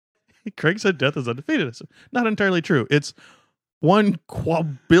Craig said death is undefeated. It's not entirely true. It's 1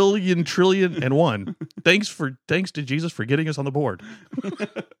 quadrillion trillion and 1. Thanks to Jesus for getting us on the board.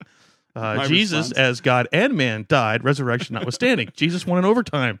 Jesus, response. as God and man, died, resurrection notwithstanding. Jesus won in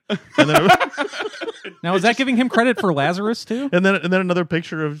overtime. And then, Now, is that giving him credit for Lazarus too? and then another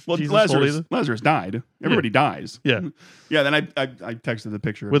picture of Jesus. Lazarus died. Everybody dies. Yeah. Yeah, then I texted the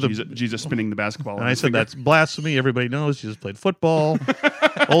picture With of Jesus spinning the basketball. And I said that's blasphemy. Everybody knows Jesus played football.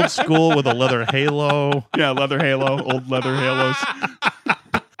 Old school with a leather halo. Yeah, leather halo, old leather halos.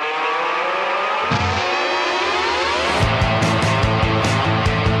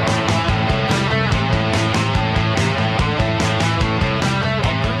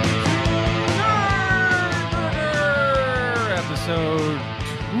 Episode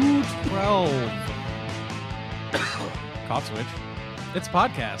 212. Cough switch. It's a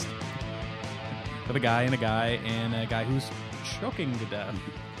podcast with a guy and a guy who's choking to death.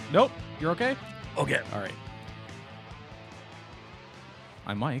 Nope. You're okay? Okay. All right.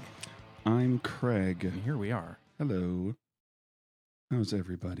 I'm Mike, I'm Craig. and here we are. Hello. How's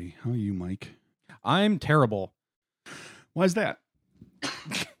everybody? How are you, Mike? I'm terrible. Why's that?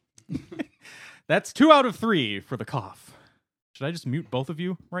 That's 2 out of 3 for the cough. Should I just mute both of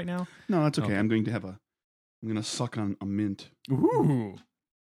you right now? No, that's okay. Okay. I'm going to suck on a mint. Ooh.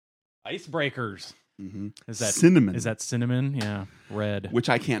 Icebreakers. Mm-hmm. Is that cinnamon? Is that cinnamon? Yeah. Red. Which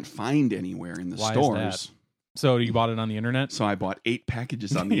I can't find anywhere in the Why is stores. that? So you bought it on the internet? So I bought 8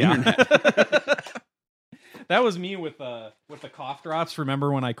 packages on the Yeah. internet. That was me with the cough drops.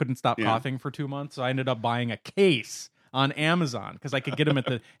 Remember when I couldn't stop Yeah. coughing for 2 months? So I ended up buying a case on Amazon because I could get them at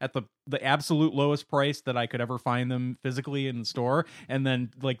the absolute lowest price that I could ever find them physically in the store. And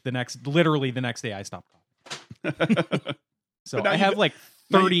then literally the next day I stopped coughing. So But now I you have got- like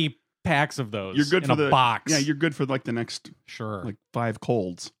 30 packs of those. You're good in for a box. Yeah, you're good for like the next Sure. 5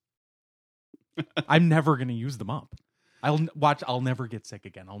 colds. I'm never gonna use them up. I'll never get sick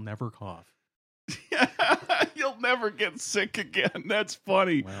again. I'll never cough. You'll never get sick again. That's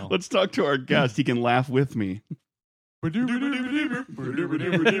funny. Well. Let's talk to our guest. He can laugh with me.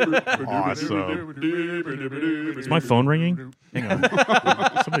 Is my phone ringing? Hang on.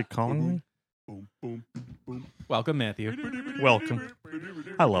 Somebody calling me? Boom, boom, boom. Welcome, Matthew. Welcome.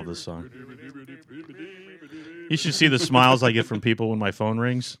 I love this song. You should see the smiles I get from people when my phone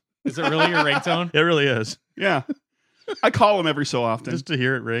rings. Is it really your ringtone? It really is. Yeah. I call him every so often. Just to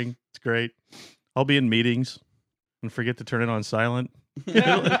hear it ring. It's great. I'll be in meetings and forget to turn it on silent.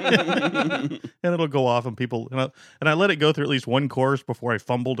 And it'll go off and people and I let it go through at least one chorus before I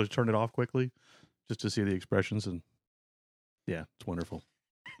fumble to turn it off quickly just to see the expressions, and yeah, it's wonderful.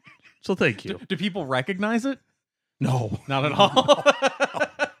 So thank you. Do people recognize it? No. Not at all.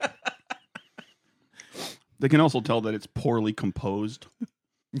 They can also tell that it's poorly composed.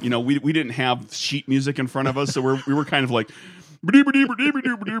 You know, we didn't have sheet music in front of us, so we were kind of like, you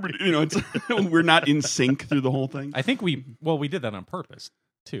know, it's we're not in sync through the whole thing. I think we did that on purpose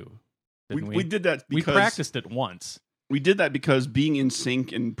too. Didn't we? We did that We because practiced it once. we did that because being in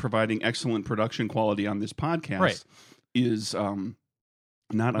sync and providing excellent production quality on this podcast Right. is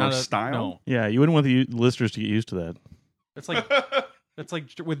not our style. No. Yeah, you wouldn't want the listeners to get used to that. It's like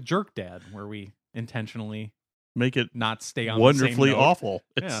with Jerk Dad, where we intentionally Make it not stay on wonderfully the same note. awful.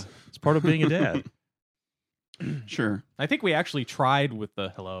 Yeah. It's part of being a dad. Sure. I think we actually tried with the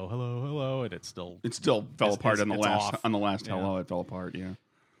hello, hello, hello, and it still It still fell apart on the it's last off. hello. Yeah. It fell apart. Yeah.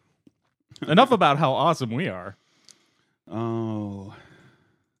 Enough about how awesome we are. Oh.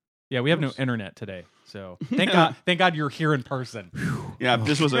 Yeah, we have no internet today, so thank God you're here in person. Yeah. If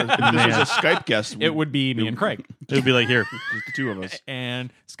this was a Skype guest, It would be me and Craig, It would be like, here. just the two of us.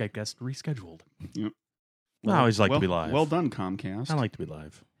 and Skype guest rescheduled. I always like to be live. Well done, Comcast. I like to be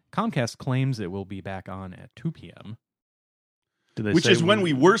live. Comcast claims it will be back on at 2 p.m. Did they Which say is when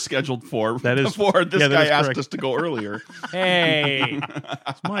we were scheduled for. That is- before this yeah, that guy is asked correct. us to go earlier. Hey,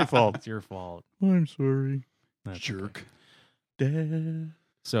 It's my fault. it's your fault. I'm sorry. That's Jerk. Dad.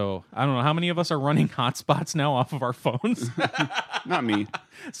 So I don't know how many of us are running hotspots now off of our phones. Not me.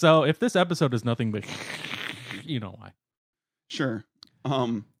 So if this episode is nothing but, you know why. Sure.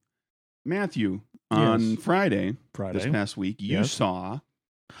 Matthew, on Friday, this past week, you Yes. saw.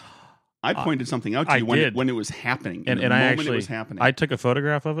 I pointed something out to I you did. when it was happening. And the I moment actually, it was happening. I took a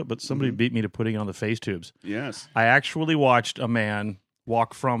photograph of it, but somebody Mhm. beat me to putting it on the face tubes. Yes. I actually watched a man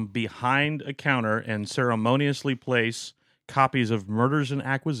walk from behind a counter and ceremoniously place copies of Murders and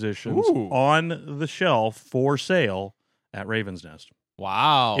Acquisitions Ooh. on the shelf for sale at Raven's Nest.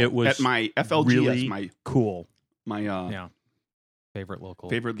 Wow. It was At my FLGS, really my cool. yeah. Favorite local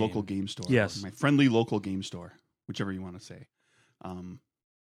local game store. Yes. My friendly local game store, whichever you want to say.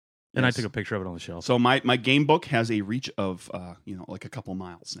 And Yes. I took a picture of it on the shelf. So my game book has a reach of like a couple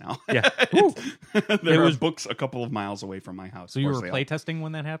miles now. Yeah. There are books a couple of miles away from my house. So you for were sale. playtesting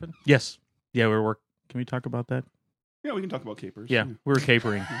when that happened? Yes. Yeah, Can we talk about that? Yeah, we can talk about capers. Yeah, we were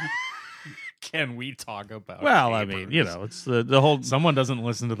capering. Can we talk about Well, I capers? mean, it's the whole. Someone doesn't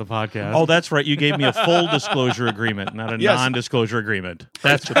listen to the podcast. Oh, that's right. You gave me a full disclosure agreement, not a Yes. non-disclosure agreement.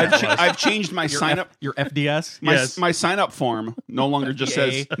 That's what that was. I've changed my sign up. Your FDS? Yes. My sign up form no longer just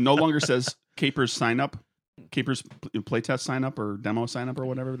Yay. says capers sign up, capers playtest sign up or demo sign up or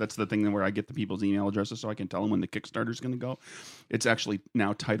whatever. That's the thing where I get the people's email addresses so I can tell them when the Kickstarter's going to go. It's actually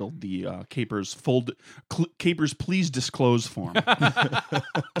now titled the capers capers please disclose form.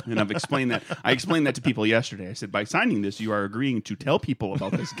 And I've explained that. I explained that to people yesterday. I said, by signing this, you are agreeing to tell people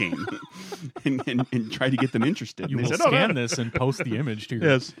about this game and try to get them interested. You And will they said, scan this and post the image to your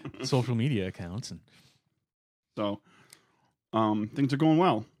Yes. social media accounts. And So, things are going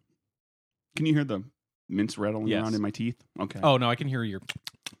well. Can you hear the mints rattling Yes. around in my teeth? Okay. oh no, I can hear your.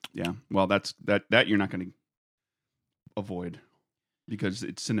 Yeah. Well, that you're not going to avoid because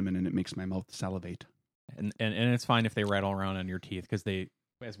it's cinnamon and it makes my mouth salivate. And it's fine if they rattle around on your teeth because they,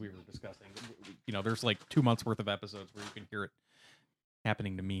 as we were discussing, there's like 2 months worth of episodes where you can hear it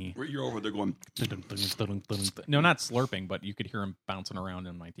happening to me. Where you're over there going, No, not slurping, but you could hear them bouncing around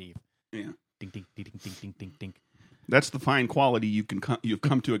in my teeth. yeah. Ding ding ding ding ding ding ding ding. That's the fine quality you've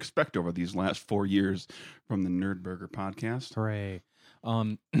come to expect over these last 4 years from the NerdBurger podcast. Hooray!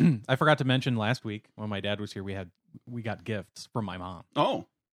 I forgot to mention last week when my dad was here, we got gifts from my mom. Oh,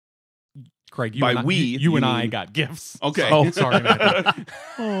 Craig, By and I, we, you you and I mean- got gifts. okay. Oh, sorry. Matthew.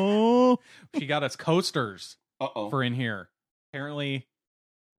 Oh. She got us coasters Uh-oh. for in here. Apparently,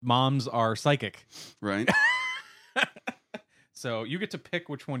 moms are psychic. Right. So you get to pick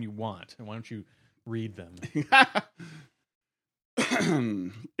which one you want. And why don't you read them?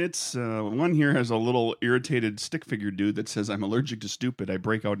 It's one here has a little irritated stick figure dude that says, "I'm allergic to stupid. I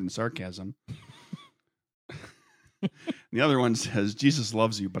break out in sarcasm." The other one says, "Jesus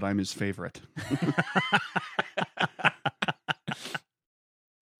loves you, but I'm his favorite."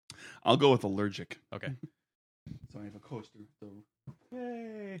 I'll go with allergic. Okay. So I have a coaster. So.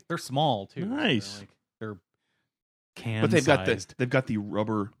 Yay. They're small, too. Nice. They're can But they've sized. got the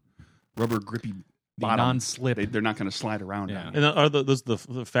rubber grippy The bottom. non-slip. They're not going to slide around. Yeah. on And are those the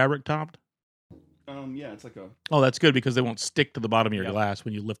fabric topped? you. Yeah, it's like a. Oh, that's good because they won't stick to the bottom of your Yep. glass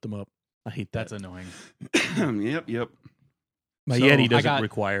when you lift them up. I hate that. That's annoying. Yep. My So, Yeti I doesn't got-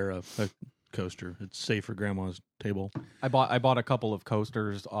 require a coaster. It's safe for grandma's table. I bought a couple of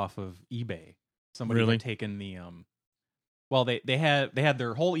coasters off of eBay. Somebody Really? had taken the well, they had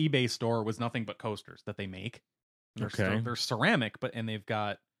their whole eBay store was nothing but coasters that they make. Okay. They're ceramic, and they've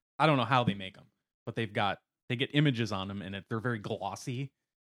got, I don't know how they make them, but they get images on them, and they're very glossy,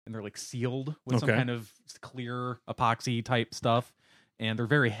 and they're like sealed with some Okay. kind of clear epoxy type stuff, and they're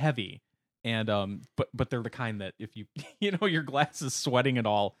very heavy. And but they're the kind that if you your glass is sweating at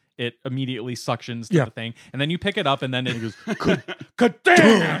all, it immediately suctions to Yeah. the thing, and then you pick it up, and then it goes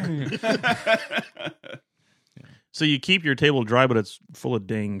Ka-dang! So you keep your table dry, but it's full of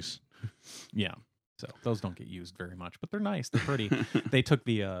dings. yeah. So those don't get used very much, but they're nice. They're pretty. They took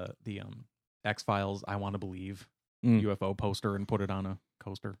the X-Files I Want to Believe UFO poster and put it on a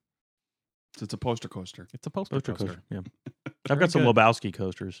coaster. So it's a poster coaster. It's a poster Poster coaster. coaster. Yeah. I've Very got some good. Lebowski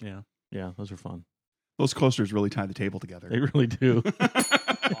coasters. Yeah. Yeah, those are fun. Those coasters really tie the table together. They really do.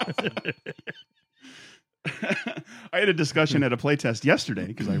 I had a discussion at a playtest yesterday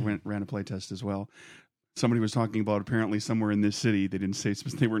because I ran a playtest as well. Somebody was talking about apparently somewhere in this city. They didn't say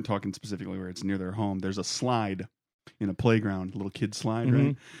they weren't talking specifically where it's near their home. There's a slide in a playground, a little kid slide,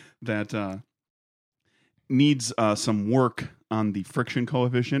 right? That needs some work on the friction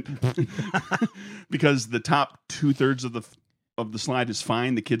coefficient because the top 2/3 of the slide is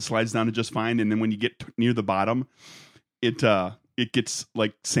fine. The kid slides down it just fine, and then when you get near the bottom, it gets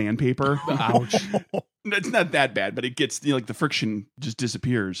like sandpaper. Ouch. It's not that bad, but it gets like the friction just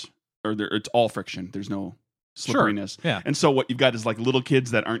disappears, or it's all friction. There's no slipperiness. Sure. Yeah. And so what you've got is like little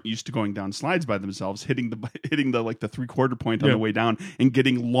kids that aren't used to going down slides by themselves, hitting the like the 3/4 point on the way down and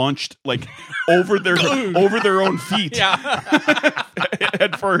getting launched like over their own feet. Yeah.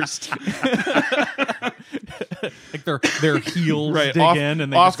 At first. Like their heels Right, dig in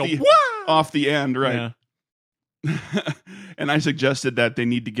and they just go off the end, right. Yeah. And I suggested that they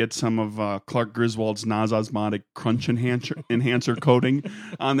need to get some of Clark Griswold's Nas Osmotic Crunch Enhancer coating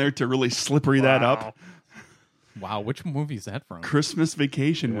on there to really slippery that up. Wow, which movie is that from? Christmas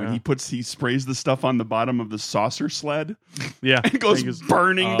Vacation when he sprays the stuff on the bottom of the saucer sled. Yeah. And goes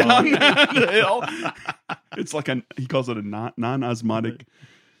burning down the hill. It's like he calls it a non-osmotic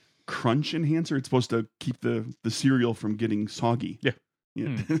crunch enhancer. It's supposed to keep the cereal from getting soggy. Yeah.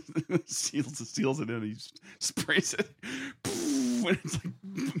 Yeah. seals it in. He sprays it. And it's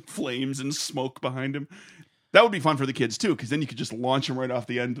like flames and smoke behind him. That would be fun for the kids too, because then you could just launch them right off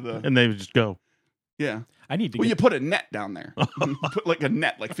the end of the. And they would just go. Yeah. I need to. Well, you put a net down there. Put like a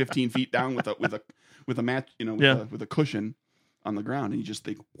net, like 15 feet down with a mat, with a cushion on the ground, and you just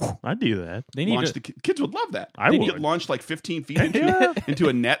think. I'd do that. They need launch kids would love that. I They would. get launched like 15 feet into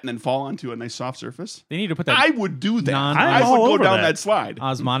a net and then fall onto a nice soft surface. They need to put that I would do that. I'm I all would go over down that. that slide.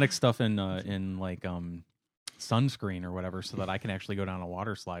 osmotic stuff in like sunscreen or whatever, so that I can actually go down a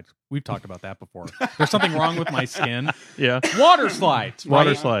water slide. We've talked about that before. There's something wrong with my skin. Yeah. Water slides, right?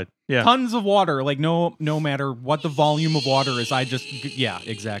 Water slide. Yeah. Tons of water. Like no matter what the volume of water is, I just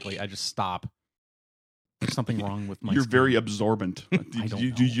exactly. I just stop. There's something wrong with my. You're skin. very absorbent.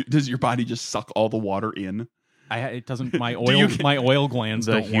 Does your body just suck all the water in? It doesn't. My oil glands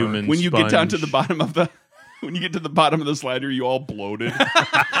The don't human work. When you get down to sponge. the bottom of the. When you get to the bottom of the slide, are you all bloated?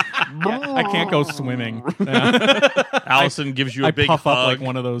 I can't go swimming. Allison gives you a I big puff hug. up like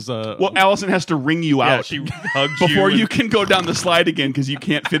one of those. Well, Allison has to wring you Yeah, out she hugs before you and- can go down the slide again because you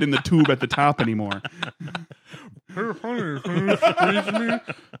can't fit in the tube at the top anymore.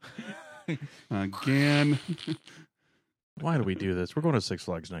 Again. Why do we do this? We're going to Six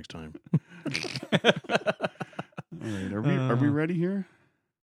Flags next time. All right, are we ready here?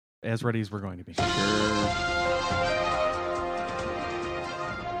 As ready as we're going to be.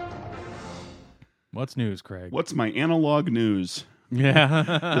 What's news, Craig? What's my analog news?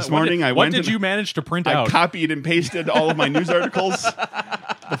 Yeah. This morning I what went did and- you manage to print I out? copied and pasted all of my news articles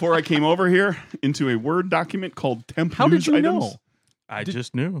before I came over here into a Word document called Temp How News did you Items. know? I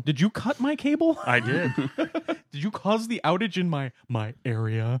just knew. Did you cut my cable? I did. Did you cause the outage in my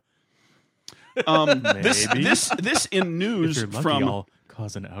area? This Maybe. this in If news you're lucky, from I'll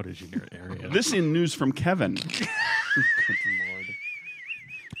cause an outage in your area. this in news from Kevin. Good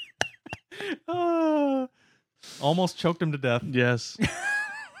Lord. Almost choked him to death. Yes.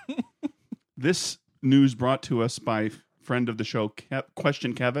 This news brought to us by friend of the show,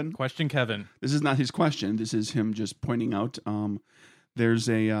 Question Kevin. Question, Kevin. This is not his question. This is him just pointing out there's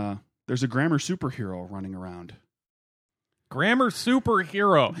a grammar superhero running around. Grammar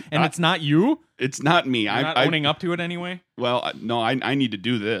superhero, and it's not you. It's not me. You're not owning up to it anyway. Well, no, I need to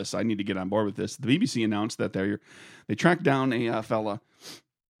do this. I need to get on board with this. The BBC announced that they tracked down a fella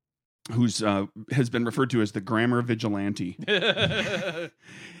who's has been referred to as the grammar vigilante.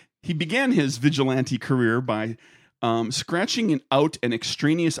 He began his vigilante career by scratching out an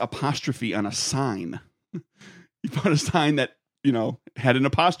extraneous apostrophe on a sign. He found a sign that had an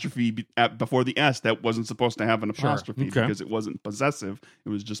apostrophe before the S that wasn't supposed to have an apostrophe Okay. because it wasn't possessive. It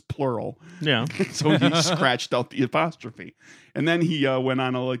was just plural. Yeah. So he scratched out the apostrophe, and then he went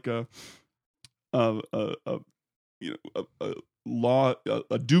on a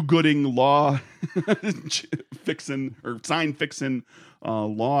do-gooding law fixing or sign fixing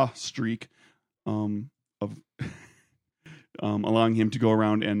law streak of allowing him to go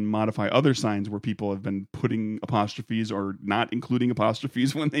around and modify other signs where people have been putting apostrophes or not including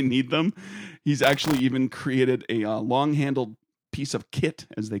apostrophes when they need them. He's actually even created a long-handled piece of kit,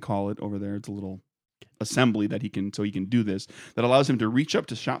 as they call it over there. It's a little assembly that he can do this, that allows him to reach up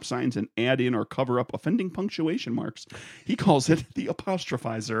to shop signs and add in or cover up offending punctuation marks. He calls it the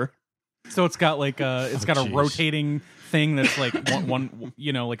apostrophizer. So it's got like a jeez. rotating thing that's like one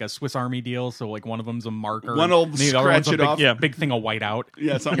like a Swiss Army deal. So like one of them's a marker. One will and the other one's scratch a it big, off. big thing of whiteout.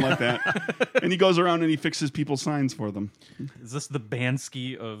 Yeah, something like that. And he goes around and he fixes people's signs for them. Is this the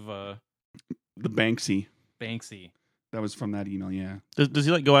Bansky of The Banksy. Banksy? That was from that email, yeah. Does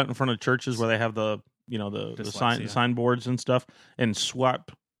he go out in front of churches where they have the Dyslexia. signboards and stuff and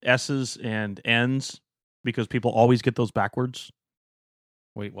swap S's and N's because people always get those backwards?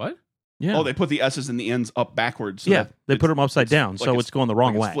 Wait, what? Yeah. Oh, they put the S's and the N's up backwards. So yeah. that They it's- put them upside it's down, like so it's going the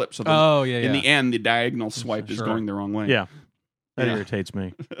wrong like way. it's flipped. So Oh yeah, yeah. in the end, the diagonal swipe is Sure. going the wrong way. Yeah. That Yeah. irritates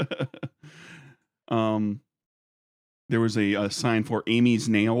me. There was a sign for Amy's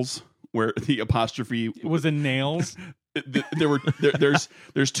Nails where the apostrophe It was in nails.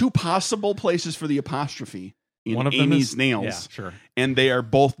 there's two possible places for the apostrophe in One of them Amy's is Nails, Yeah, sure. and they are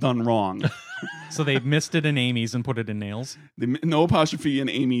both done wrong. So they missed it in Amy's and put it in nails. No apostrophe in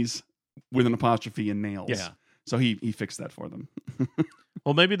Amy's with an apostrophe in Nails. Yeah. So he fixed that for them.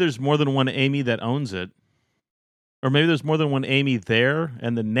 Well, maybe there's more than one Amy that owns it. Or maybe there's more than one Amy there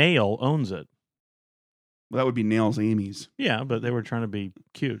and the nail owns it. Well, that would be Nails Amy's. Yeah, but they were trying to be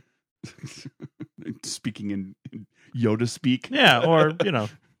cute. Speaking in Yoda speak. Yeah, or,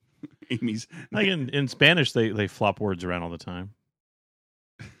 Amy's. like in Spanish, they flop words around all the time.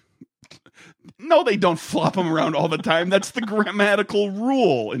 No, they don't flop them around all the time. That's the grammatical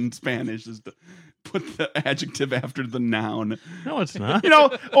rule in Spanish, is to put the adjective after the noun. No, it's not.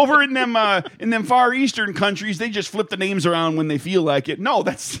 Over in them Far Eastern countries, they just flip the names around when they feel like it. No,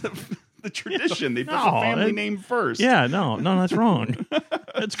 that's the tradition. They put the family name first. Yeah, no, that's wrong.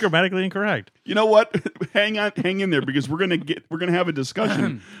 That's grammatically incorrect. You know what? Hang in there, because we're gonna have a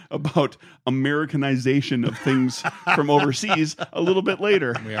discussion about Americanization of things from overseas a little bit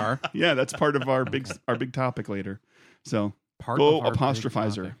later. We are. Yeah, that's part of our big topic later. So Go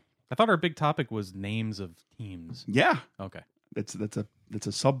apostrophizer. I thought our big topic was names of teams. Yeah, Okay. it's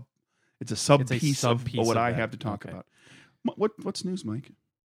a sub piece of what I that. have to talk Okay. about. What's news, Mike?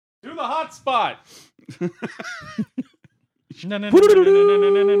 To the hot spot. You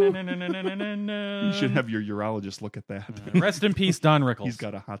should have your urologist look at that. Rest in peace, Don Rickles. He's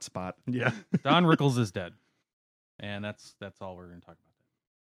got a hot spot. Yeah. Don Rickles is dead, and that's all we're going to talk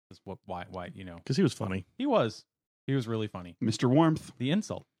about. Why Because he was funny. he was really funny. Mr. Warmth. The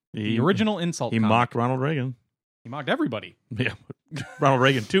insult, He, the original insult. He comic. mocked Ronald Reagan. He mocked everybody. Yeah. Ronald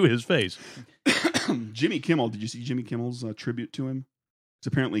Reagan to his face. Jimmy Kimmel. Did you see Jimmy Kimmel's tribute to him?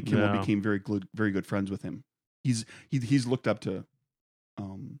 Because apparently Kimmel No. became very good friends with him. He's looked up to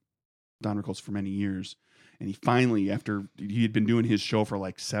Don Rickles for many years, and he finally, after he had been doing his show for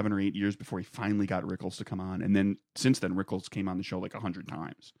like 7 or 8 years before he finally got Rickles to come on, and then since then Rickles came on the show like 100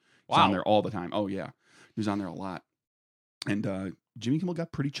 times. He's on there all the time. Oh yeah, he was on there a lot, and Jimmy Kimmel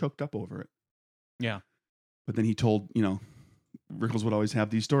got pretty choked up over it. Yeah, but then he told Rickles would always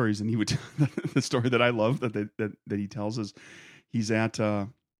have these stories, and he would the story that I love that he tells is he's at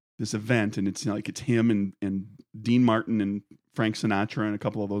this event, and it's it's him and Dean Martin and Frank Sinatra and a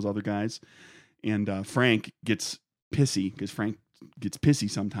couple of those other guys, and Frank gets pissy because Frank gets pissy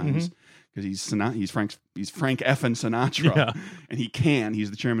sometimes because he's Frank effing Sinatra, and he's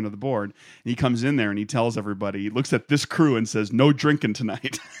the chairman of the board, and he comes in there and he tells everybody, he looks at this crew and says, "No drinking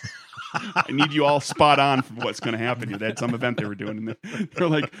tonight." I need you all spot on for what's going to happen here. They had some event they were doing, and they're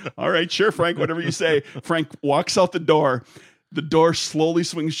like, "All right, sure, Frank, whatever you say." Frank walks out the door. The door slowly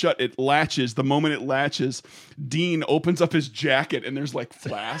swings shut. It latches. The moment it latches, Dean opens up his jacket, and there's like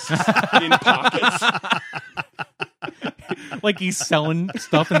flasks in pockets. like he's selling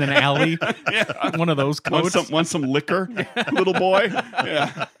stuff in an alley. Yeah. One of those coats. Want some liquor, little boy?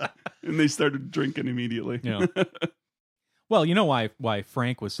 Yeah. And they started drinking immediately. Yeah. Well, you know why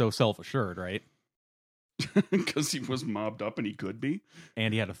Frank was so self-assured, right? Because he was mobbed up and he could be.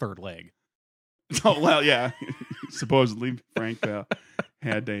 And he had a third leg. Oh, well, yeah. Supposedly, Frank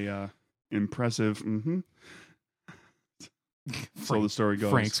had a impressive. So the story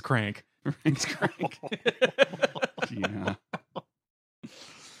goes. Frank's crank. Frank's crank. Yeah.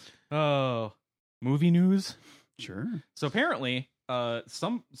 Oh, movie news. Sure. So apparently,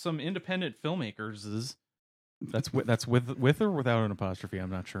 some independent filmmakers that's with or without an apostrophe. I'm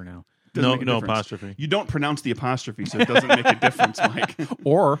not sure now. Doesn't make a No difference. apostrophe. You don't pronounce the apostrophe, so it doesn't make a difference, Mike.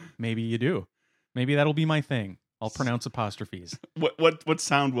 Or maybe you do. Maybe that'll be my thing. I'll pronounce apostrophes. What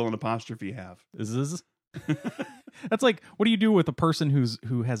sound will an apostrophe have? Is that's like, what do you do with a person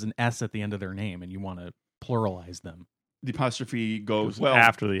who has an S at the end of their name and you want to pluralize them? The apostrophe goes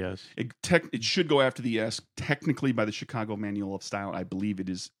after the S. It should go after the S. Technically, by the Chicago Manual of Style, I believe it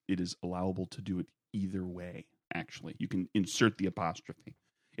is allowable to do it either way. Actually, you can insert the apostrophe.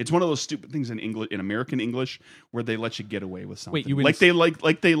 It's one of those stupid things in American English, where they let you get away with something. Wait, they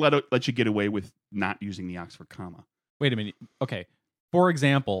let you get away with not using the Oxford comma. Wait a minute. Okay, for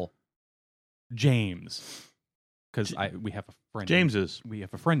example, James, because we have a friend. We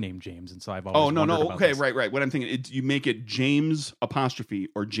have a friend named James, and so I've always. Oh no. about Okay, this. right. What I'm thinking, you make it James apostrophe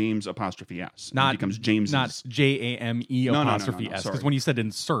or James apostrophe S. Not it becomes James. Not JAME apostrophe S. Because when you said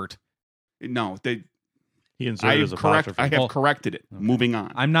insert, no, he inserted his apostrophe. I have corrected it. Okay. Moving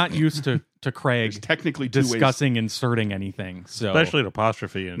on. I'm not used to Craig technically discussing inserting anything. So especially an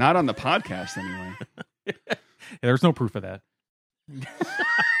apostrophe. Not on the podcast anyway. There's no proof of that.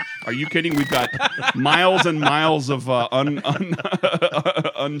 Are you kidding? We've got miles and miles of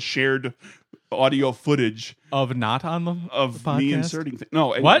unshared audio footage of not on the podcast? Me inserting things.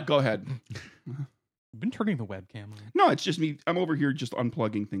 No, what? Go ahead. I've been turning the webcam on. No, it's just me. I'm over here just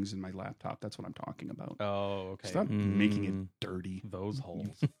unplugging things in my laptop. That's what I'm talking about. Oh, okay. Stop making it dirty. Those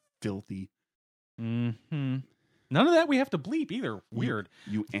holes. Filthy. Mm-hmm. None of that we have to bleep either. Weird.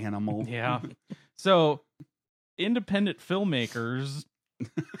 You animal. Yeah. So, independent filmmakers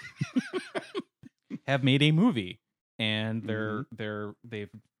have made a movie, and they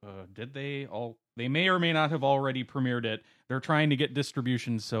may or may not have already premiered it. They're trying to get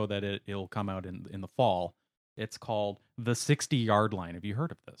distribution so that it'll come out in the fall. It's called The 60 Yard Line. Have you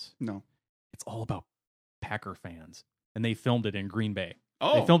heard of this? No. It's all about Packer fans, and they filmed it in Green Bay.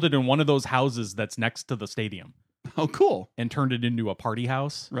 Oh, They filmed it in one of those houses that's next to the stadium oh, cool. and turned it into a party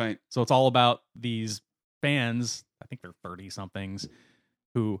house. Right. So it's all about these fans, I think they're 30-somethings,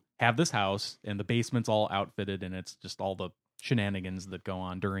 who have this house, and the basement's all outfitted, and it's just all the shenanigans that go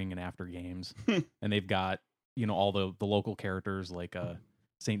on during and after games. And they've got, all the local characters like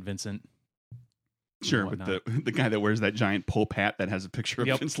St. Vincent. Sure, with the guy that wears that giant Pope hat that has a picture of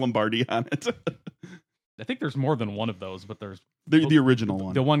Yep. Vince Lombardi on it. I think there's more than one of those, but there's the original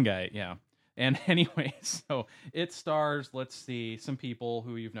one. the one guy, yeah. And anyway, so it stars, let's see, some people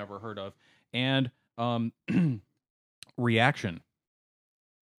who you've never heard of, and Reaction.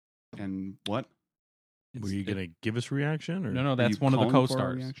 And what? Were you going to give us reaction? Or? No, that's Are you one of the calling for a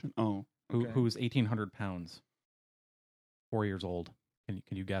co-stars reaction? Oh, okay. who's 1,800 pounds, 4 years old. Can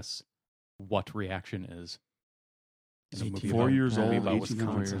you guess what Reaction is? It's a movie 4 about- years movie old, about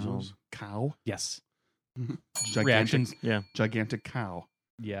 1,800 Wisconsin. pounds. Cow? Yes. Gigantic, Reactions. Yeah. gigantic cow.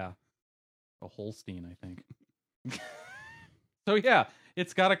 Yeah. A Holstein, I think. So yeah,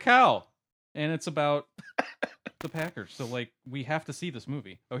 it's got a cow, and it's about the Packers. So we have to see this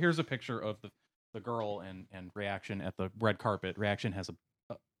movie. Oh, here's a picture of the girl and Reaction at the red carpet. Reaction has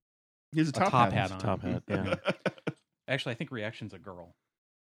He has a top, top hat. hat on. Top hat, yeah. Actually, I think Reaction's a girl.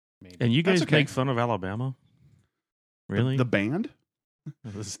 Maybe. And you That's guys okay. make fun of Alabama? Really? The band?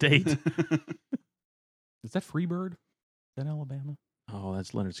 The state? Is that Freebird? Is that Alabama? Oh,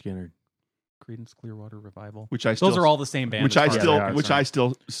 that's Leonard Skinner. Creedence Clearwater Revival. Which I still, Those are all the same band. which as I far as still, I'm which I concerned.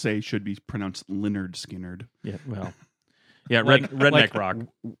 still say should be pronounced Leonard Skinnerd. Yeah, well. Yeah, Like- redneck like rock.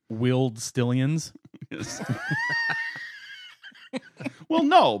 Willed Stillions. Yes. Well,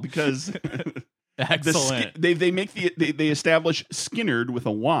 no, because Excellent. they make they establish Skinnerd with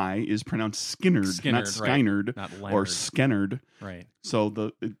a Y is pronounced Skinnerd, not Skinnerd, right. Skynerd Not or Leonard. Skennerd. Right.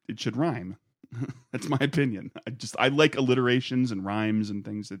 So it should rhyme. That's my opinion. I like alliterations and rhymes and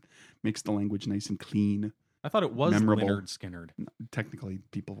things that makes the language nice and clean. I thought it was Memorable. Leonard Skinnerd. Technically,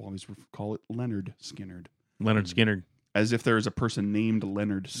 people always call it Leonard Skinnerd, Leonard Skinner. as if there is a person named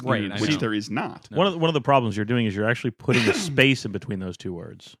Leonard Skinnerd, Right, I which know. there is not. No. One of the problems you're doing is you're actually putting a space in between those two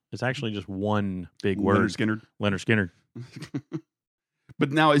words. It's actually just one big word. Leonard Skinnerd. Leonard Skinner.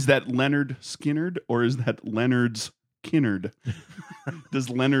 But now, is that Leonard Skinnerd or is that Leonard's Kinnerd? Does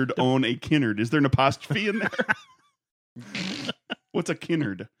Leonard own a Kinnerd? Is there an apostrophe in there? What's a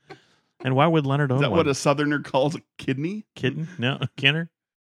Kinnerd? And why would Leonard own Is that one? what a Southerner calls a kidney? Kidden? No, a Kinner?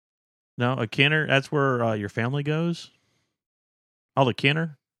 No, a Kinner. That's where your family goes. Oh, the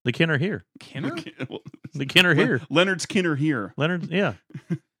Kinner? The Kinner here. Kinner? The Kinner here. Leonard's Kinner here. Leonard, yeah.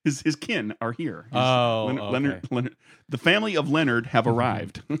 His kin are here. Oh, Leonard, the family of Leonard have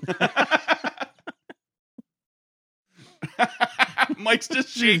arrived. Mike's just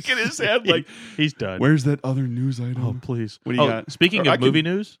shaking his head like, He's done. where's that other news item? Oh, please. What do you got? Speaking Or I of can- movie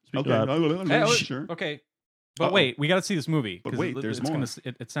news, Okay, sure. Okay. But Uh-oh. wait, we got to see this movie. But 'cause wait, there's it's more.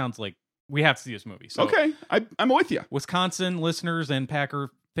 It sounds like we have to see this movie. So, Okay, I'm with you. Wisconsin listeners and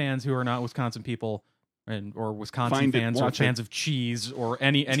Packer fans who are not Wisconsin people or Wisconsin Find it, fans or watch it. fans of cheese or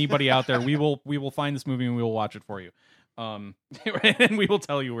anybody out there, we will find this movie and we will watch it for you. And we will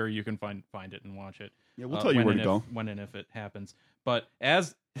tell you where you can find it and watch it. Yeah, we'll tell you where to go. When and if it happens. But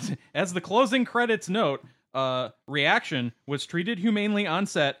as the closing credits note, Reaction was treated humanely on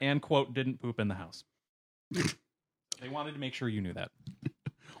set and, quote, didn't poop in the house. They wanted to make sure you knew that.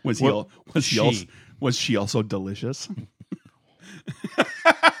 Was she also delicious?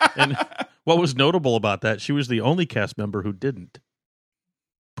 and what was notable about that, she was the only cast member who didn't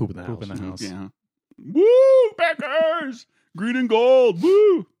poop in the Poop house. in the house. Yeah. Woo, Packers! Green and gold.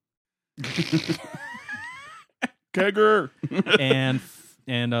 Woo! Kegger.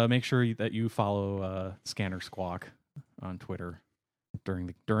 and make sure that you follow Scanner Squawk on Twitter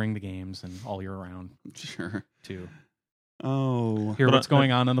during the games and all year round Sure. too. Oh, Hear But, what's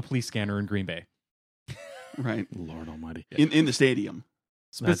going on the police scanner in Green Bay. right. Lord almighty. In the stadium.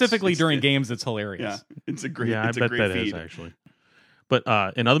 Specifically it's- during it- games, it's hilarious. Yeah, it's a great. Yeah, I it's a bet great that feed. is actually. But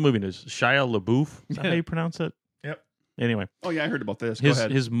in other movie news, Shia LaBeouf, is that how you pronounce it? Yep. Anyway, Oh yeah, I heard about this. Go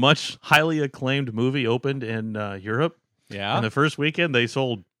ahead. his much highly acclaimed movie opened in Europe. Yeah. And the first weekend, they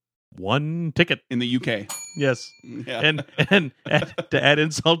sold one ticket. In the UK. Yes. Yeah. And to add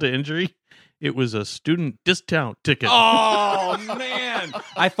insult to injury, it was a student discount ticket. Oh man!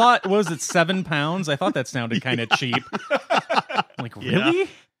 I thought, was it £7? I thought that sounded kind of cheap. Like, really?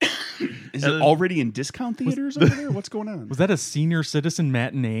 Is it already in discount theaters over there? What's going on? Was that a senior citizen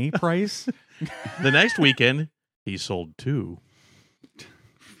matinee price? The next weekend, he sold two.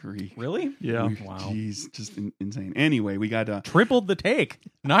 Free. Really? Yeah. Wow. Jeez, just insane. Anyway, we got Tripled the take.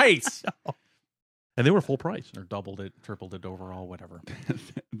 Nice. And they were full price. Or doubled it, tripled it overall, whatever.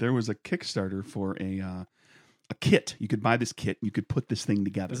 There was a Kickstarter for a kit. You could buy this kit. You could put this thing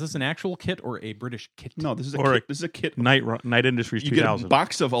together. Is this an actual kit or a British kit? No, this is a Or kit. This is a kit. Night Industries You 2000. get a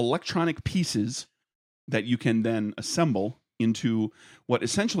box of electronic pieces that you can then assemble into what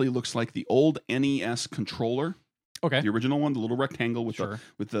essentially looks like the old NES controller. Okay. The original one, the little rectangle with Sure.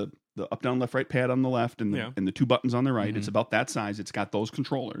 the up down left right pad on the left and the two buttons on the right. Mhm. It's about that size. It's got those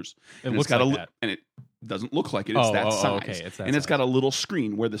controllers. It and looks it's got like a that. and it doesn't look like it. It's that size. Okay. It's that and it's size. got a little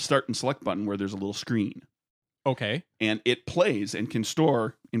screen where the start and select button where there's a little screen. Okay. And it plays and can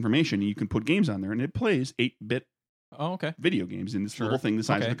store information. And you can put games on there and it plays 8-bit Oh, okay. video games in this Sure. little thing the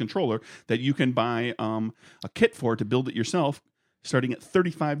size Okay. of the controller that you can buy a kit for to build it yourself starting at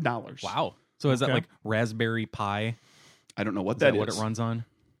 $35. Wow. So is that Okay. like Raspberry Pi? I don't know what Is that that what is. it runs on?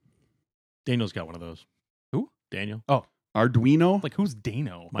 Daniel's got one of those. Who? Daniel. Arduino. Like who's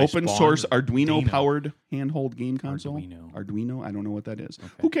Dano? My Open Spawn. source Arduino Dino. powered handheld game console. Arduino. I don't know what that is. Okay.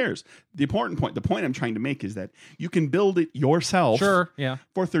 Who cares? The point I'm trying to make is that you can build it yourself Sure. Yeah.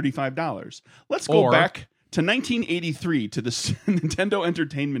 for $35. Let's go Or- back to 1983 to the Nintendo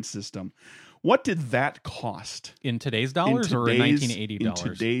Entertainment System. What did that cost? In today's dollars or in $1980? In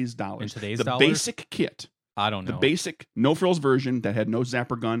today's dollars. In today's the dollars? basic kit. I don't know. The basic no frills version that had no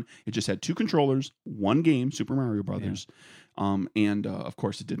zapper gun. It just had two controllers, one game, Super Mario Brothers, and of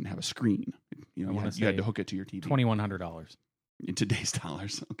course it didn't have a screen. You know, you had to hook it to your TV. $2,100. In today's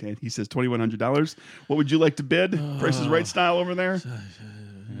dollars, okay. He says $2,100. What would you like to bid? Price is Right style over there.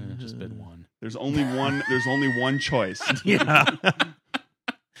 Just bid one. There's only one. There's only one choice. Yeah.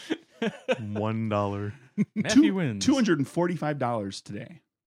 $1. Matthew wins. $245 today.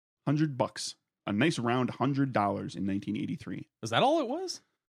 $100. A nice round $100 in 1983. Is that all it was?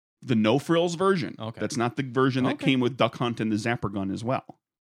 The no frills version. Okay. That's not the version that Okay. came with Duck Hunt and the Zapper Gun as well.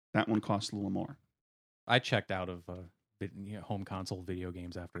 That one costs a little more. I checked out of home console video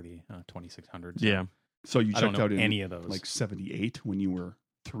games after the 2600. So Yeah. So you I don't checked know out in any of those. like 78 when you were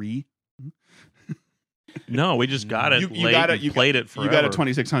 3. No, we just got it You late got it. and You played it forever. You got a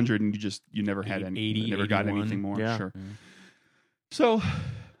 2600 and you never had any. 80, Never got 81. anything more. Yeah. Sure. Mm. So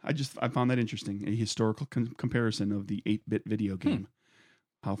I found that interesting. A historical comparison of the 8-bit video game.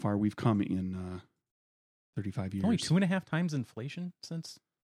 How far we've come in 35 years. Only 2.5 times inflation since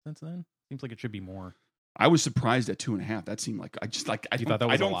then. Seems like it should be more. I was surprised at 2.5. That seemed like I You thought that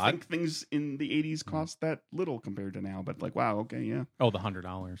was I a don't lot? think things in the 80s cost that little compared to now. But like, wow, okay, yeah, Oh, the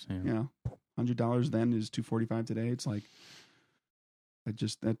 $100. Yeah. $100 then is $245 today. It's like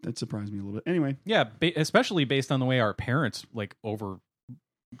that surprised me a little bit. Anyway, Yeah, especially based on the way our parents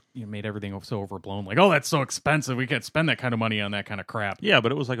made everything so overblown. Like, oh, that's so expensive. We can't spend that kind of money on that kind of crap. Yeah,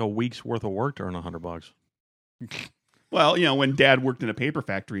 but it was like a week's worth of work to earn $100. well, when Dad worked in a paper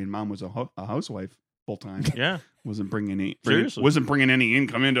factory and Mom was a housewife full time, Yeah. wasn't bringing any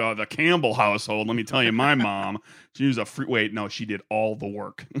income into the Campbell household. Let me tell you, my mom, she was she did all the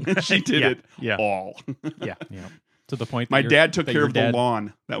work. She did all. Yeah. To the point that My dad took care of the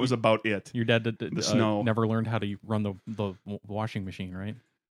lawn. That was about it. Your dad The snow. never learned how to run the washing machine, right?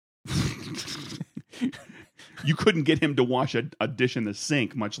 You couldn't get him to wash a dish in the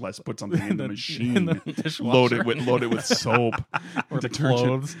sink, much less put something in the machine. In the dishwasher. Load it with soap Or the detergent.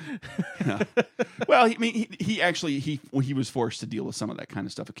 clothes. Yeah. Well, he actually was forced to deal with some of that kind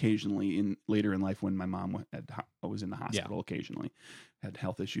of stuff occasionally later in life when my mom was in the hospital. Occasionally had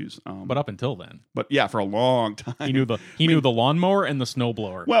health issues. But up until then, for a long time, he knew the lawnmower and the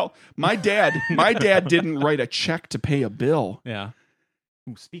snowblower. Well, my dad didn't write a check to pay a bill. Yeah.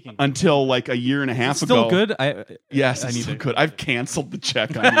 Ooh, speaking until like a year and a half still ago. Good. Yes, I it's need still to- good. I've canceled the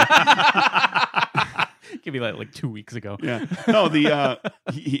check on you. Give me like 2 weeks ago. Yeah. No,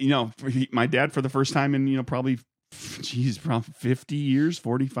 my dad for the first time in probably 50 years,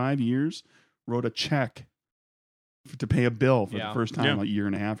 45 years, wrote a check to pay a bill for the first time a year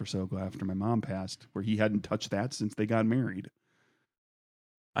and a half or so ago after my mom passed, where he hadn't touched that since they got married.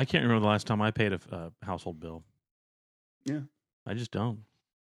 I can't remember the last time I paid a household bill. Yeah. I just don't.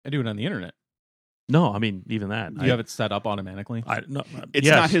 I do it on the internet. No, I mean, even that. You have it set up automatically. It's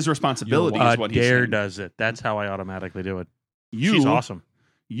not his responsibility. Is what he's Dare saying. does it. That's how I automatically do it. You, She's awesome.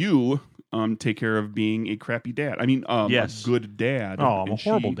 You take care of being a crappy dad. I mean, yes. a good dad. Oh, I'm a and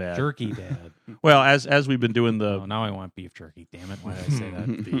horrible dad. Jerky dad. Well, as we've been doing the Oh, now I want beef jerky. Damn it! Why did I say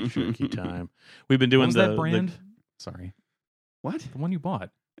that? beef jerky time, we've been doing What was that brand? Sorry, What? the one you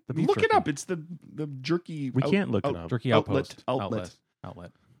bought. The beef Look jerky. it up. It's the jerky. We can't look it up. Jerky Outlet. outlet.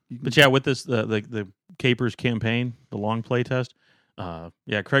 But yeah, with this the Capers campaign, the long play test,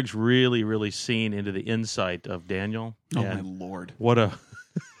 Craig's really seen into the insight of Daniel. Oh and my lord! What a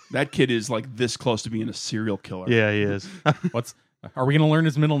That kid is like this close to being a serial killer. Yeah, he is. Are we going to learn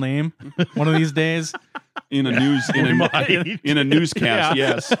his middle name one of these days? In a newscast,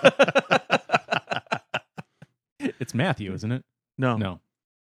 yes. It's Matthew, isn't it? No.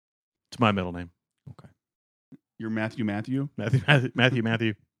 It's my middle name. Okay. You're Matthew. Matthew.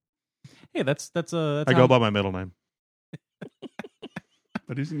 Hey, that's I go by my middle name.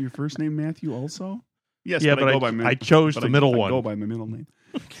 But isn't your first name Matthew also? Yes, Yeah, but I go by I chose the middle one. I go by my middle name.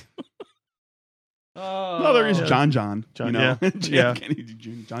 Oh. No, there is John. You know? Yeah.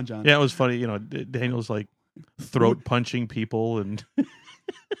 John. Yeah, it was funny. Daniel's like throat punching people and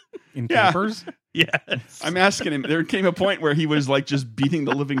In Yeah. papers? yeah. I'm asking him. There came a point where he was like just beating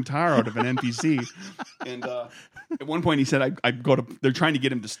the living tar out of an NPC, and at one point he said, "I go to." They're trying to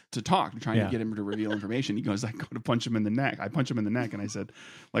get him to talk. They're trying to get him to reveal information. He goes, "I go to punch him in the neck." I punch him in the neck, and I said,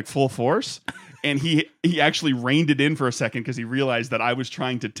 "Like full force?" And he actually reined it in for a second because he realized that I was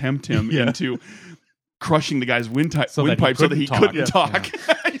trying to tempt him into crushing the guy's windpipe so that he couldn't talk.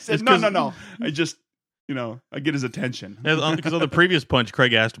 He said, "No. I just." I get his attention. Because on the previous punch,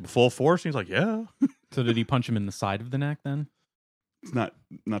 Craig asked him full force. And he's like, yeah. So did he punch him in the side of the neck then? It's not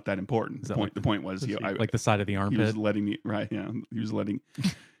that important. The point was, like the side of the armpit? He was letting me, right, yeah. He was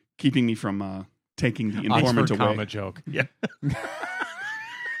keeping me from taking the informant Oxford away. comma joke. Yeah.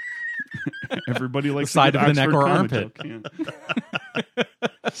 Everybody likes the side of the neck or Oxford armpit. joke, yeah.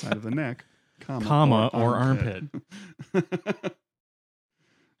 Side of the neck, comma or armpit.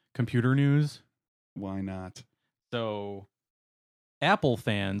 Computer news. Why not? So, Apple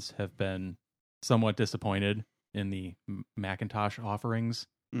fans have been somewhat disappointed in the Macintosh offerings.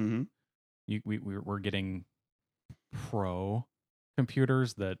 Mm-hmm. We're getting pro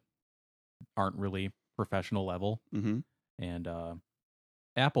computers that aren't really professional level. Mm-hmm. And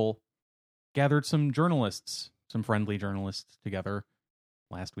Apple gathered some friendly journalists together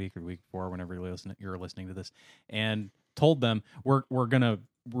last week or week before, whenever you're listening to this, and told them we're gonna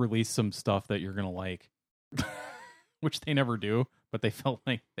release some stuff that you're gonna like, which they never do, but they felt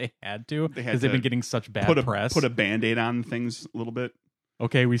like they had to because they've been getting such bad press. Put a Band-Aid on things a little bit.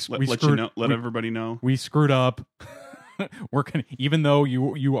 Okay, let everybody know we screwed up. We're gonna, even though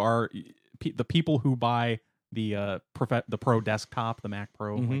you are the people who buy the Pro desktop, the Mac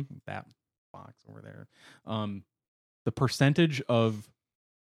Pro, like that box over there, the percentage of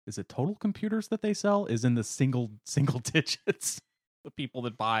total computers that they sell is in the single digits. The people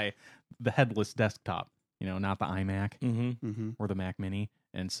that buy the headless desktop, not the iMac or the Mac Mini.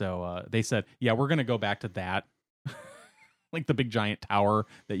 And so they said, yeah, we're going to go back to that. Like the big giant tower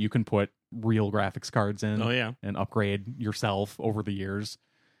that you can put real graphics cards in and upgrade yourself over the years.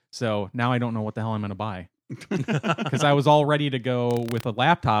 So now I don't know what the hell I'm going to buy. Because I was all ready to go with a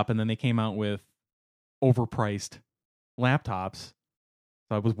laptop, and then they came out with overpriced laptops.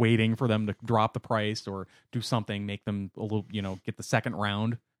 So I was waiting for them to drop the price or do something, make them a little, get the second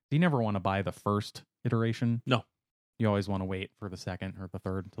round. You never want to buy the first iteration. No. You always want to wait for the second or the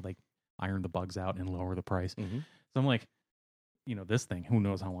third until they iron the bugs out and lower the price. Mm-hmm. So I'm like, this thing, who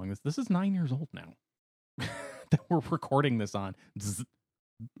knows how long this is 9 years old now that we're recording this on.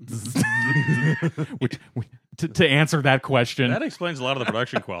 Which to answer that question. That explains a lot of the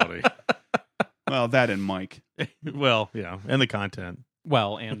production quality. Well, that and Mike. Well, yeah, and the content.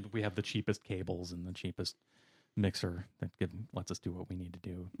 Well, and we have the cheapest cables and the cheapest mixer that lets us do what we need to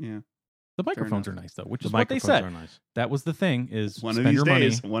do. Yeah. The microphones are nice, though, which is The what they said. microphones are nice. That was the thing, is One spend of your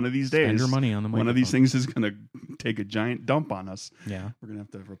these money. days. Spend your money on the microphone. One of these things is going to take a giant dump on us. Yeah. We're going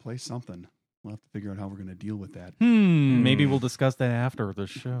to have to replace something. We'll have to figure out how we're going to deal with that. Maybe we'll discuss that after the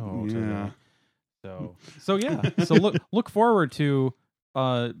show. Yeah. Today. So yeah. So look forward to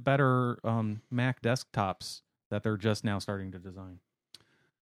better Mac desktops that they're just now starting to design.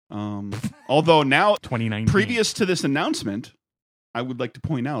 Although now, 2019. previous to this announcement, I would like to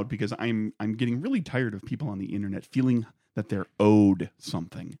point out, because I'm getting really tired of people on the internet feeling that they're owed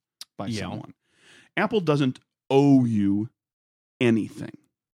something by someone. Apple doesn't owe you anything.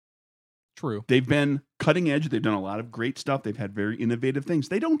 True. They've been cutting edge. They've done a lot of great stuff. They've had very innovative things.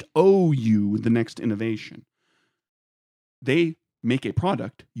 They don't owe you the next innovation. They make a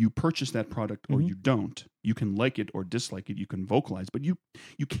product. You purchase that product or you don't. You can like it or dislike it. You can vocalize, but you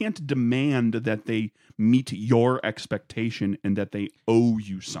can't demand that they meet your expectation and that they owe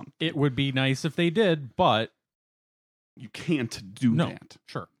you something. It would be nice if they did, but you can't do that.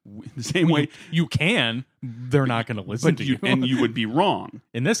 Sure. The same way you can, they're not going to listen to you. And you would be wrong.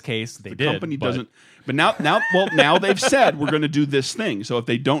 In this case, they the did. Company doesn't. But now they've said we're going to do this thing. So if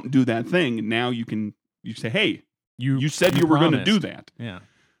they don't do that thing, now you say, hey, you said you were going to do that. Yeah.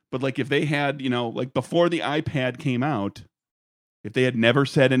 But like if they had, like before the iPad came out, if they had never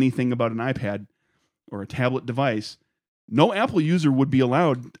said anything about an iPad or a tablet device, no Apple user would be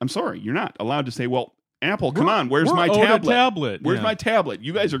allowed. I'm sorry, you're not allowed to say, well, Apple, come on, where's my tablet? Where's my tablet?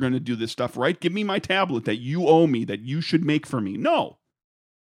 You guys are going to do this stuff, right? Give me my tablet that you owe me, that you should make for me. No,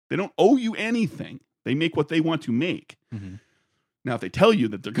 they don't owe you anything. They make what they want to make. Mm-hmm. Now, if they tell you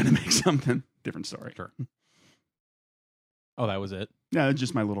that they're going to make something, different story. Sure. Oh, that was it? Yeah, it's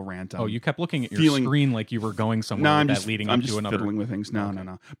just my little rant. You kept looking at your screen like you were going somewhere. No, with I'm that just leading I'm up just to another. fiddling with things.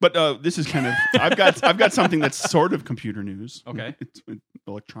 No. But this is kind of I've got something that's sort of computer news. Okay, it's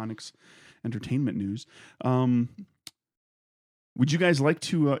electronics, entertainment news. Would you guys like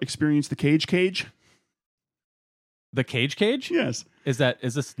to experience the cage? The cage? Yes. Is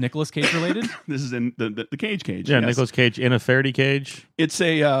this Nicolas Cage related? This is in the cage. Yeah, yes. Nicolas Cage in a Faraday cage. It's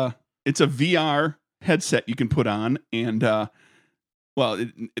a VR headset you can put on, and the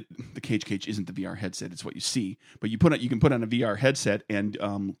cage isn't the VR headset; it's what you see. But you can put on a VR headset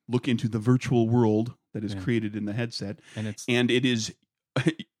and look into the virtual world that is created in the headset, and it is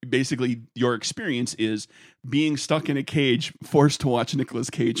basically your experience is being stuck in a cage, forced to watch Nicolas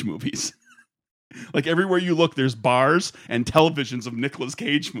Cage movies. Like everywhere you look, there's bars and televisions of Nicolas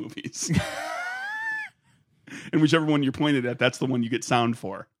Cage movies. And whichever one you're pointed at, that's the one you get sound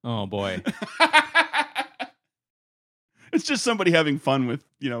for. Oh, boy. It's just somebody having fun with,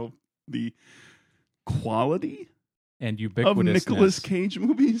 the quality and ubiquitousness of Nicolas Cage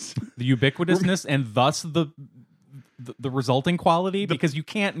movies. The ubiquitousness and thus the resulting quality, because you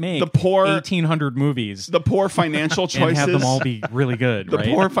can't make the poor 1,800 movies. The poor financial choices. And have them all be really good, the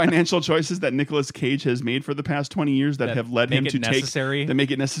poor financial choices that Nicolas Cage has made for the past 20 years that have led him to that make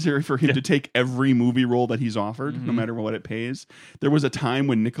it necessary for him to take every movie role that he's offered, no matter what it pays. There was a time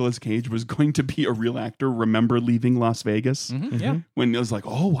when Nicolas Cage was going to be a real actor. Remember Leaving Las Vegas? Mm-hmm. Yeah. When it was like,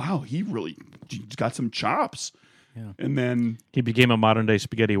 oh, wow, he's got some chops. Yeah. And then he became a modern day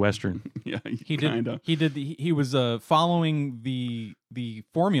spaghetti western. Yeah, he was following the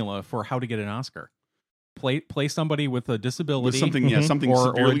formula for how to get an Oscar. Play somebody with a disability, with something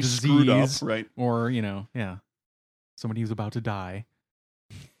severely or a disease, screwed up, right? Or somebody who's about to die.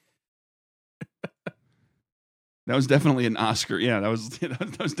 That was definitely an Oscar. Yeah, that was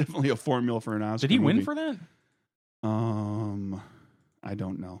definitely a formula for an Oscar. Did he movie. win for that? I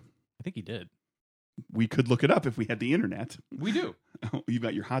don't know. I think he did. We could look it up if we had the internet. We do. You've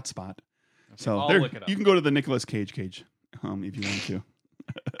got your hotspot. Okay, So I'll there, look it up. You can go to the Nicolas Cage if you want to.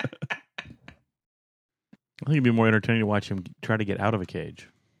 I think it'd be more entertaining to watch him try to get out of a cage.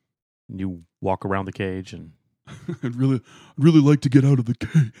 You walk around the cage and I'd really like to get out of the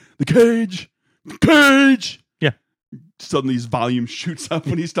cage. Yeah. Suddenly his volume shoots up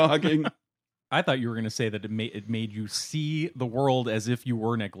when he's talking. I thought you were going to say that it made you see the world as if you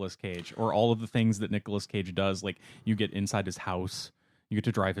were Nicolas Cage, or all of the things that Nicolas Cage does. Like you get inside his house, you get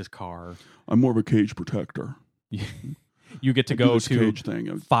to drive his car. I'm more of a cage protector. You get to go to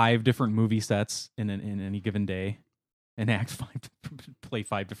thing. 5 different movie sets in any given day, and play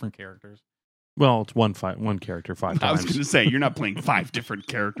 5 different characters. Well, it's one character 5 times. I was going to say you're not playing 5 different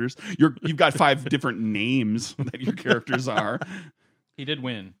characters. You've got 5 different names that your characters are. He did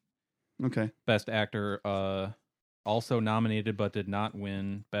win. Okay. Best Actor, also nominated but did not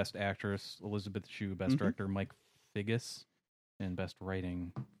win. Best Actress, Elizabeth Shue. Best Director, Mike Figgis. And Best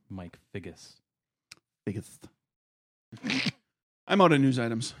Writing, Mike Figgis. I'm out of news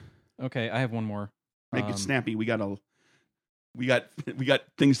items. Okay, I have one more. Make it snappy. We got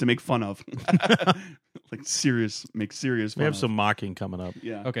things to make fun of. Make serious fun We have of. some mocking coming up.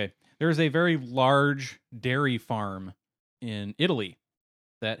 Yeah. Okay. There is a very large dairy farm in Italy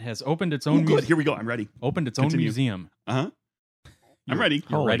that has opened its own good. Here we go. I'm ready. Opened its own museum. I'm ready.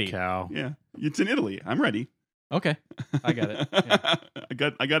 You're ready. Cow. Yeah. It's in Italy. I'm ready. Okay. I got it. Yeah.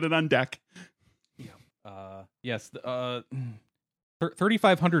 I got it on deck. Yes.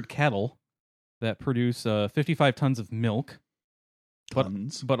 3,500 cattle that produce 55 tons of milk.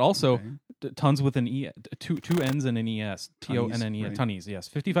 Tons. But also tons with an E, two N's and an ES. T-O-N-N-E, right. tonnies, yes.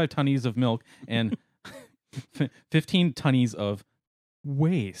 55 tonnies of milk and 15 tonnies of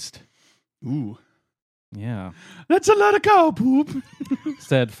waste. Ooh. Yeah. That's a lot of cow poop.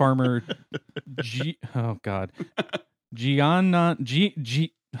 Said farmer Gianantonio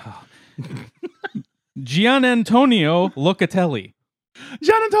Locatelli.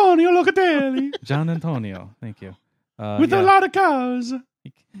 Gian Antonio, thank you. With a lot of cows.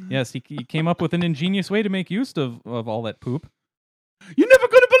 Yes, he came up with an ingenious way to make use of all that poop. You're never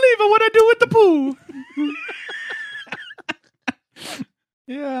going to believe what I do with the poo.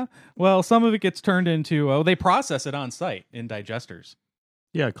 Yeah. Well, some of it gets turned into, they process it on site in digesters.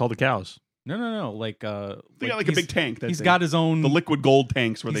 Yeah, call the cows. No. Like They got like a big tank. He's got his own the liquid gold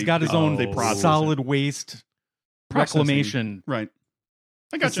tanks where he's got his own they process solid waste reclamation right.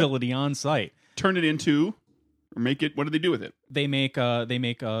 I got facility on site. Turn it into or make it. What do they do with it? They make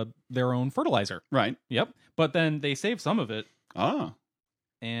their own fertilizer. Right. Yep. But then they save some of it. Ah.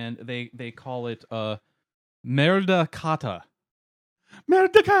 And they call it Merdacotta.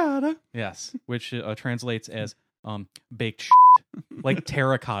 Merdacotta. Yes, which translates as baked shit, like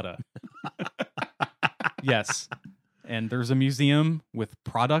terracotta. Yes. And there's a museum with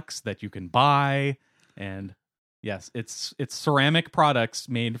products that you can buy, and yes, it's ceramic products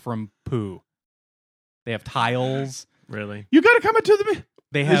made from poo. They have tiles. Really? You got to come into the.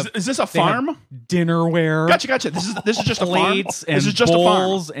 They have. Is this a farm? Dinnerware. Gotcha. This is just a farm. Plates and this is just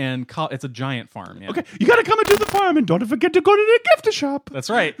bowls a farm. and it's a giant farm. Yeah. Okay, you got to come into the farm and don't forget to go to the gift shop. That's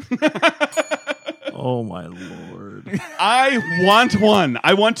right. Oh my Lord! I want one.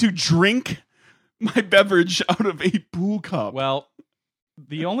 I want to drink my beverage out of a poo cup. Well,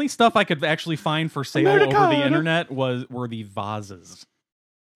 the only stuff I could actually find for sale over the internet were the vases.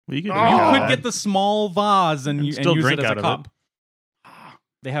 Well, you could get the small vase and use still drink it as out a of cup. it.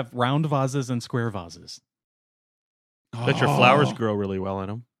 They have round vases and square vases. Bet your flowers grow really well in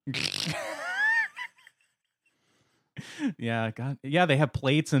them. Yeah, God. Yeah, they have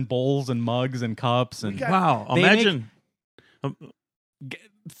plates and bowls and mugs and cups and Wow! Imagine.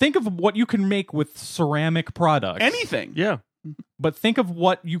 Think of what you can make with ceramic products. Anything. Yeah. But think of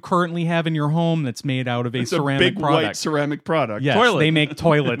what you currently have in your home that's made out of It's ceramic a big product. white ceramic product. Yes, Toilet. they make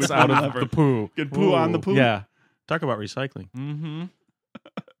toilets out of the poo. Get poo on the poo. Yeah. Talk about recycling. Mm-hmm.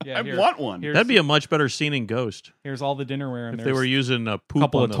 Yeah, I want one. That'd be a much better scene in Ghost Here's all the dinnerware. And if they were using a poop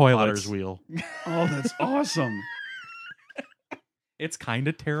couple on of the toilets. potter's wheel. Oh, that's awesome. It's kind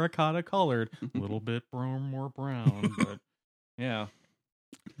of terracotta colored, a little bit more brown, but yeah.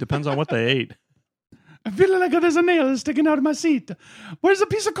 Depends on what they ate. I feel like there's a nail sticking out of my seat. Where's a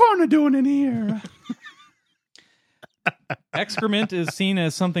piece of corn doing in here? Excrement is seen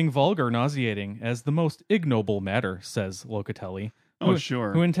as something vulgar, nauseating, as the most ignoble matter, says Locatelli. Oh,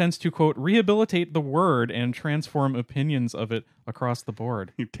 sure. Who intends to, quote, rehabilitate the word and transform opinions of it across the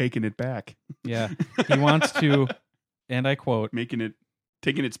board. You're taking it back. Yeah. He wants to, and I quote,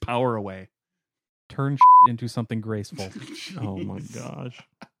 Taking its power away. turn into something graceful. Oh my gosh!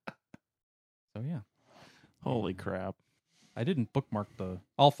 So yeah. Holy crap! I didn't bookmark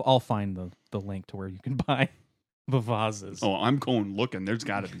I'll find the link to where you can buy the vases. Oh, I'm going looking. There's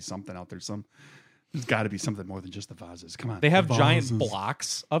got to be something out there. There's got to be something more than just the vases. Come on. They have the giant vases.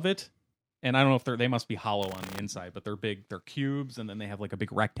 blocks of it, and I don't know if they must be hollow on the inside, but they're big. They're cubes, and then they have like a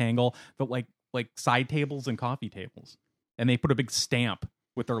big rectangle, but like side tables and coffee tables, and they put a big stamp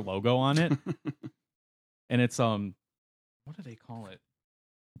with their logo on it, and it's what do they call it?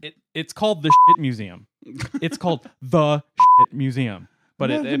 It's called the Shit Museum. It's called the Shit Museum.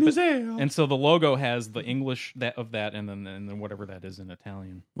 But and so the logo has the English of that, and then whatever that is in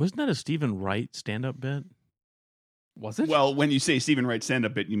Italian. Wasn't that a Stephen Wright stand-up bit? Was it? Well, when you say Stephen Wright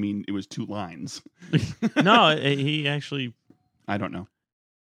stand-up bit, you mean it was 2 lines. No, he actually I don't know.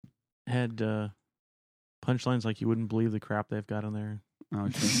 had punchlines like you wouldn't believe the crap they've got in there. Oh,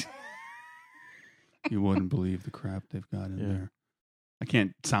 sure. You wouldn't believe the crap they've got in there. I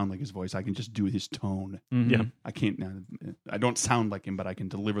can't sound like his voice. I can just do his tone. Mm-hmm. Yeah. I can't. I don't sound like him, but I can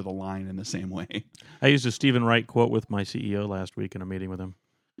deliver the line in the same way. I used a Stephen Wright quote with my CEO last week in a meeting with him.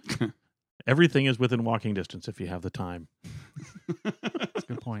 Everything is within walking distance if you have the time. That's a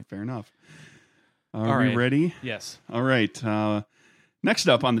good point. Fair enough. All Are we right. ready? Yes. All right. Next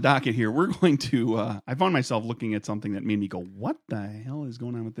up on the docket here, we're going to. I found myself looking at something that made me go, "What the hell is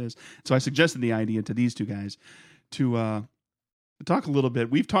going on with this?" So I suggested the idea to these two guys to talk a little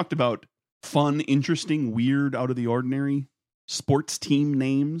bit. We've talked about fun, interesting, weird, out of the ordinary sports team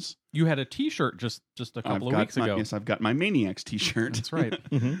names. You had a T-shirt just a couple of weeks ago. Yes, I've got my Maniacs T-shirt. That's right.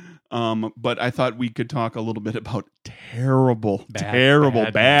 But I thought we could talk a little bit about terrible,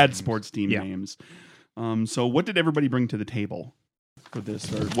 Bad bad names. sports team Yeah. names. So what did everybody bring to the table for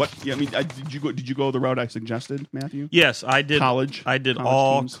this? Or what? Yeah, I mean, did you go the route I suggested, Matthew? Yes, I did. College. I did college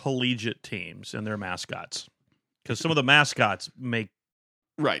all teams? collegiate teams and their mascots because some of the mascots make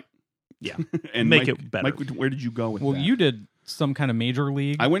Right. Yeah. And Make Mike, it better. Mike, where did you go with Well, that? you did some kind of major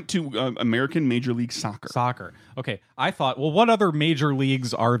league I went to American Major League Soccer. soccer. Okay, I thought, well, what other major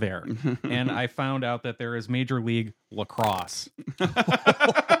leagues are there? And I found out that there is Major League Lacrosse.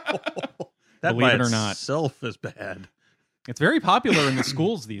 That Believe by it or not. itself is bad. It's very popular in the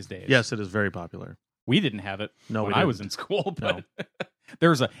schools these days. Yes, it is very popular. We didn't have it No, when we I was didn't. in school, but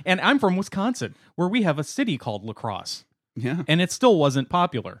and I'm from Wisconsin, where we have a city called La Crosse, Yeah. and it still wasn't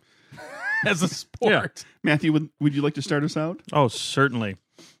popular. as a sport. Matthew, would you like to start us out? Oh, certainly.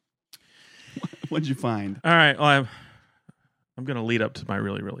 What'd you find? All right. Well, I'm going to lead up to my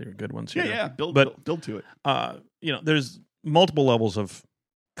really, really good ones here. Yeah. Build to it. There's multiple levels of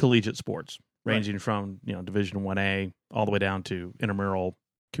collegiate sports, ranging from Division 1A all the way down to intramural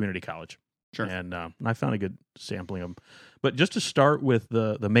community college. Sure. And I found a good sampling of them. But just to start with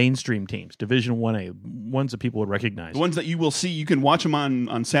the mainstream teams, Division 1A, ones that people would recognize. The ones that you will see, you can watch them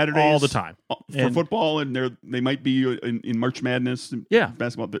on Saturdays. All the time. For football, and they might be in March Madness.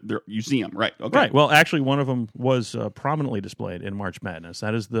 Basketball, you see them, right? Okay. Right. Well, actually, one of them was prominently displayed in March Madness.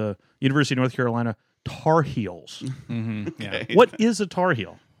 That is the University of North Carolina Tar Heels. Mm-hmm. Okay. Yeah. What is a Tar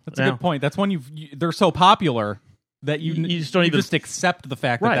Heel? That's a good point. That's when they're so popular that you just don't even just accept the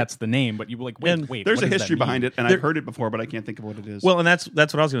fact that that's the name, but you were like, wait. There's what a does history that mean? behind it, and I've heard it before, but I can't think of what it is. Well, and that's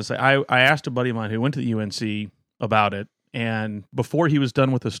what I was going to say. I asked a buddy of mine who went to the UNC about it, and before he was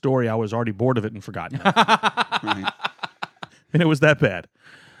done with the story, I was already bored of it and forgotten it. Right. And it was that bad.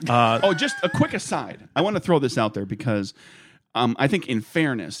 Just a quick aside. I want to throw this out there because I think, in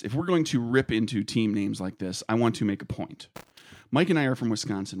fairness, if we're going to rip into team names like this, I want to make a point. Mike and I are from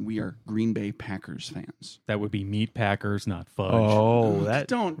Wisconsin. We are Green Bay Packers fans. That would be meat packers, not fudge. Oh, that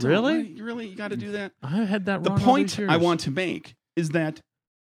don't really? You got to do that. I had that wrong. The point I want to make is that,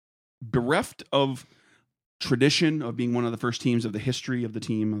 bereft of tradition of being one of the first teams, of the history of the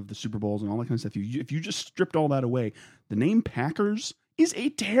team, of the Super Bowls and all that kind of stuff, if you just stripped all that away, the name Packers is a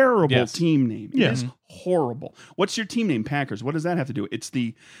terrible team name. Yes. It is horrible. What's your team name, Packers? What does that have to do? It's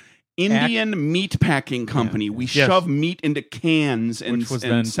the Indian meat packing company. We shove meat into cans and, which was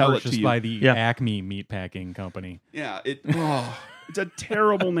and then sell it to purchased you. by the Acme meat packing company. Yeah, it's a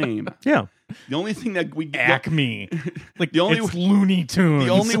terrible name. Yeah. The only thing that we Acme, like the only it's Looney Tunes.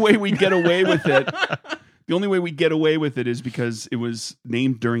 The only way we get away with it. The only way we get away with it is because it was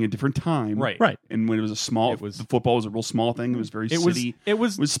named during a different time, right. And when it was the football was a real small thing. It was very city. It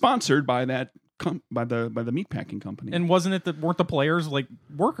was sponsored by that by the meatpacking company. And weren't the players like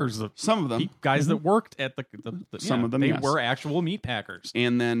workers? Some of them guys that worked at the some of them they were actual meat packers.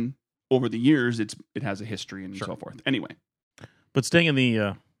 And then over the years, it has a history and so forth. Anyway, but staying in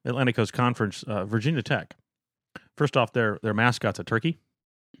the Atlantic Coast Conference, Virginia Tech. First off, their mascot's a turkey,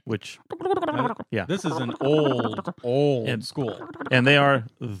 which this is an old school, and they are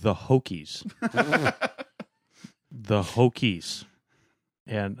the Hokies. The Hokies.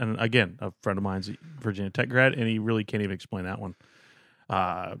 And again, a friend of mine's a Virginia Tech grad, and he really can't even explain that one.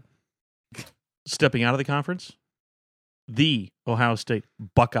 Stepping out of the conference, the Ohio State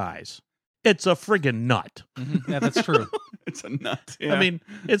Buckeyes. It's a friggin' nut. Mm-hmm. Yeah, that's true. It's a nut. Yeah. I mean,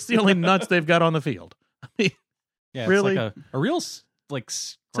 it's the only nuts they've got on the field. I mean, yeah, really, it's like a real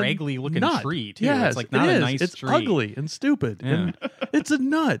scraggly looking nut. tree too. Yes, it's like not a nice it's tree. ugly and stupid. Yeah. And it's a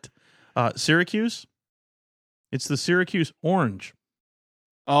nut. Syracuse. It's the Syracuse orange.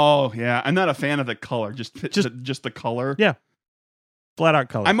 Oh yeah, I'm not a fan of the color. Just the color. Yeah, flat out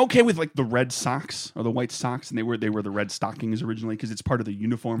color. I'm okay with like the red socks or the white socks, and they were the red stockings originally because it's part of the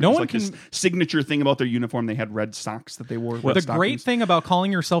uniform. No it's one like this signature thing about their uniform. They had red socks that they wore. Well, the great thing about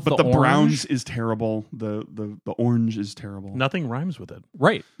calling yourself but the the orange, browns is terrible. The orange is terrible. Nothing rhymes with it.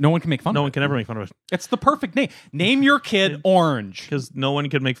 right? No one can make fun. No of one it. can ever make fun of it It's the perfect name. Name your kid Orange. because no one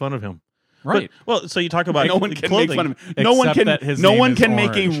can make fun of him. Right. Well, so you talk about no one can clothing. make fun of him. No one Except can. that his No name one is can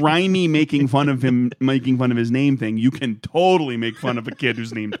make a Orange. rhymey making fun of him, making fun of his name thing. You can totally make fun of a kid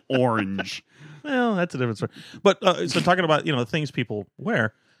who's named Orange. Well, that's a different story. But so talking about things people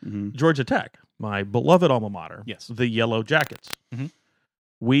wear, Georgia Tech, my beloved alma mater, Yes. the Yellow Jackets. Mm-hmm.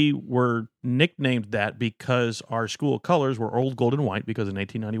 We were nicknamed that because our school colors were old gold and white. Because in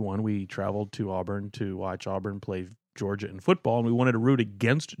 1891 we traveled to Auburn to watch Auburn play Georgia in football, and we wanted to root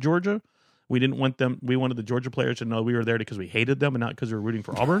against Georgia. We didn't want them. We wanted the Georgia players to know we were there because we hated them and not because we were rooting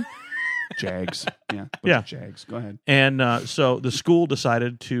for Auburn. Jags. Yeah. Yeah. Jags. Go ahead. And so the school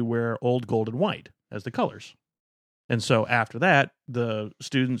decided to wear old gold and white as the colors. And so after that, the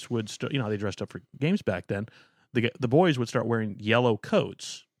students would, they dressed up for games back then. The boys would start wearing yellow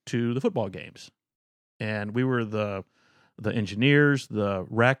coats to the football games. And we were the engineers, the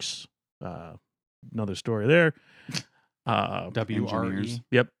Rex, another story there. WRE.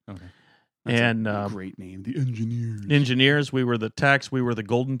 Yep. Okay. That's and a great name, the Engineers. Engineers, we were the Techs, we were the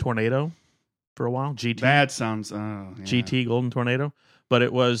Golden Tornado for a while. GT. That sounds GT Golden Tornado. But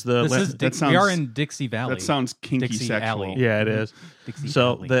it was the we are in Dixie Valley. That sounds kinky Dixie sexual. Alley. Yeah, it is. Dixie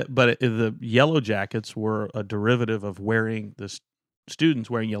So Valley. the Yellow Jackets were a derivative of wearing students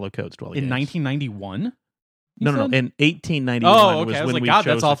wearing yellow coats to all the in games. 1991. No. In 1891 Oh, okay. was I was when like, we God, chose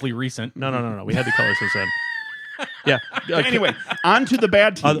that's awfully recent. No. We had the colors since then. Yeah. Anyway, on to the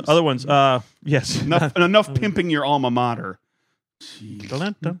bad teams. Other ones. Yes. Enough pimping your alma mater. I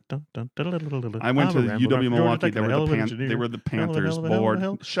went to UW Milwaukee. They were the Panthers.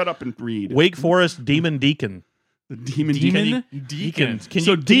 Board. Shut up and read. Wake Forest Demon Deacon. The Demon Deacon. Can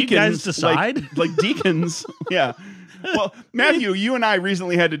so you deacons guys decide? like deacons. Yeah. Well, Matthew, you and I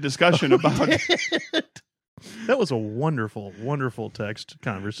recently had a discussion about. That was a wonderful, wonderful text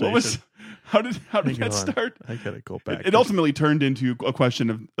conversation. How did that start? I gotta go back. It ultimately turned into a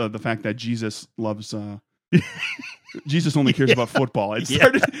question of the fact that Jesus loves. Jesus only cares about football. It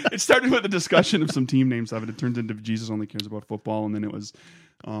started with a discussion of some team names of it. It turns into Jesus only cares about football, and then it was,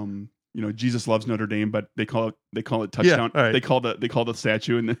 Jesus loves Notre Dame, but they call it touchdown. Yeah, right. They call the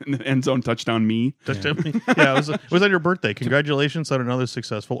statue in the end zone touchdown me. Touchdown me. Yeah, it was on your birthday. Congratulations on another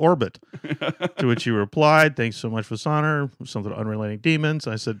successful orbit. To which you replied, "Thanks so much for this honor." Something unrelating demons.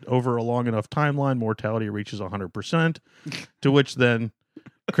 I said, "Over a long enough timeline, mortality reaches 100%." To which then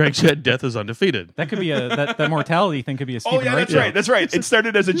Craig said, "Death is undefeated." That could be that mortality thing could be a Stephen Wright that's joke. right. That's right. It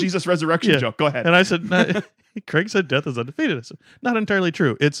started as a Jesus resurrection joke. Go ahead. And I said, Craig said, "Death is undefeated." I said, "Not entirely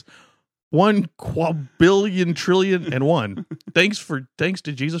true. It's 1 quadrillion trillion and one. Thanks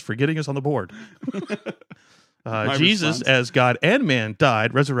to Jesus for getting us on the board." Jesus, response. as God and man,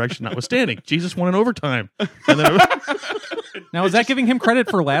 died, resurrection notwithstanding. Jesus won in overtime. And then, Now, is that giving him credit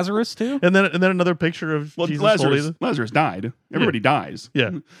for Lazarus too? and then another picture of Jesus. Lazarus died. Everybody dies.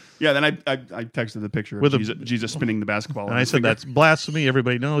 Yeah. Yeah. Then I texted the picleture With of Jesus spinning the basketball. And I said, "That's blasphemy.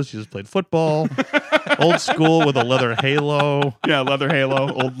 Everybody knows Jesus played football. Old school with a leather halo." Yeah, leather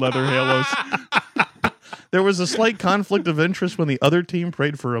halo, old leather halos. There was a slight conflict of interest when the other team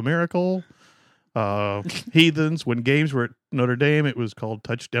prayed for a miracle. Heathens, when games were at Notre Dame, it was called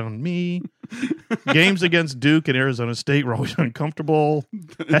Touchdown Me. Games against Duke and Arizona State were always uncomfortable.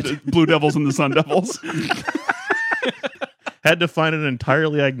 The Blue Devils and the Sun Devils. Had to find an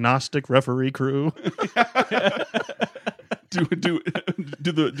entirely agnostic referee crew. Do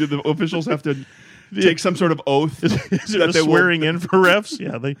the officials have to take some sort of oath Is it swearing in for refs?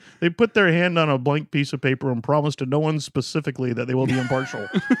 Yeah, they put their hand on a blank piece of paper and promise to no one specifically that they will be impartial.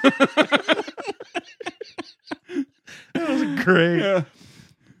 That was great. Yeah.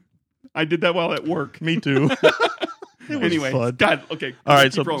 I did that while at work. Me too. Anyway, fun. God, okay. All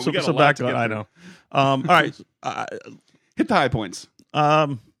right, so back on. I know. All right, hit the high points.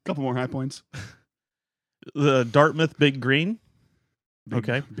 Couple more high points. The Dartmouth Big Green.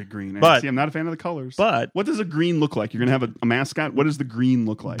 Okay, big green. But see, I'm not a fan of the colors. But what does a green look like? You're gonna have a mascot. What does the green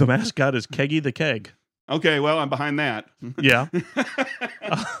look like? The mascot is Keggy the Keg. Okay, well, I'm behind that. Yeah.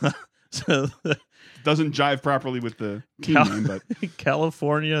 So doesn't jive properly with the team name, but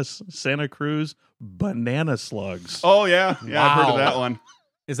California Santa Cruz Banana Slugs. Oh yeah, I've heard of that one.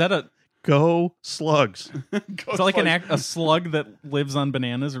 Is that a Go Slugs? It's like a slug that lives on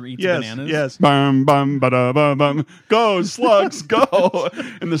bananas or eats bananas. Yes. Bum bum ba bum bum. Go slugs, go!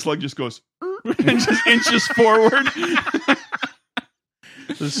 And the slug just goes and just inches forward.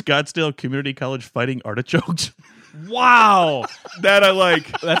 The Scottsdale Community College Fighting Artichokes. Wow, that I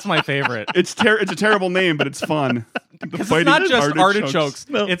like. That's my favorite. It's a terrible name, but it's fun. It's not just artichokes.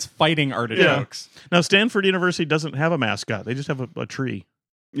 No. It's fighting artichokes. Yeah. Now, Stanford University doesn't have a mascot. They just have a tree.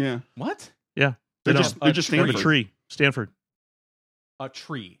 Yeah. What? Yeah. They're just They have Stanford. a tree. Stanford. A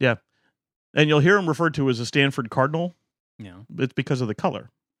tree. Yeah. And you'll hear them referred to as a Stanford Cardinal. Yeah. It's because of the color.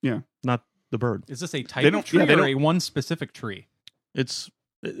 Yeah. Not the bird. Is this a type of tree or a one specific tree? It's...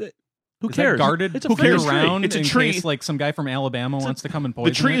 Who Is cares? That guarded It's a year tree. round It's a in tree. case like some guy from Alabama wants to come and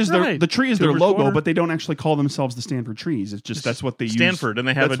poison The tree it? is their Right. logo, Corner. but they don't actually call themselves the Stanford trees. It's just that's what they use. Stanford, and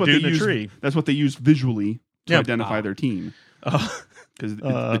they have a dude in a tree. That's what they use visually to Yeah. identify their team. Because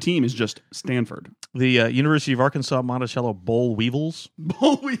the team is just Stanford. The University of Arkansas Monticello Boll Weevils.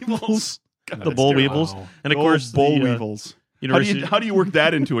 Boll Weevils. God, The Boll terrible. Weevils. Wow. And of Go course, Boll the, Weevils. University... How do you work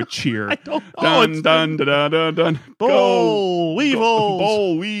that into a cheer? I don't know. Dun, It's dun, dun, dun, dun, dun. Boll Weevils.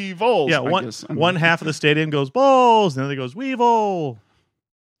 Boll Weevils. Yeah, one half of the stadium goes Bulls, and then it goes Weevil.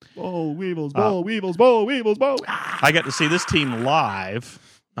 Boll Weevils, Boll Weevils, Boll Weevils, Boll. I got to see this team live.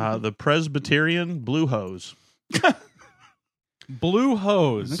 The Presbyterian Blue Hose. Blue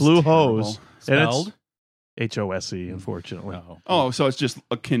hose. Blue terrible. Hose. And it's Spelled? H-O-S-E, unfortunately. No. Oh, so it's just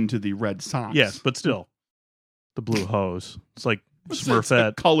akin to the Red Sox. Yes, but still. The Blue Hose. It's like It's a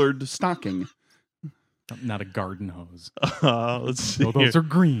Smurfette. colored stocking. Not a garden hose. Let's see. No, those here. are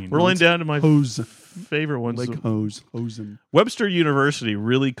green. Rolling down to my Hose. favorite ones. Like hose. Hosen. Webster University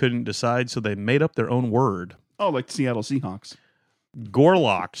really couldn't decide, so they made up their own word. Oh, like Seattle Seahawks.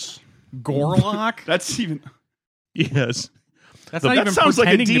 Gorlocks. Gorlock? That's even... Yes. That's not That even sounds like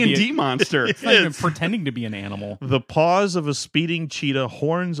a pretending to be D&D monster. It's not even pretending to be an animal. The paws of a speeding cheetah,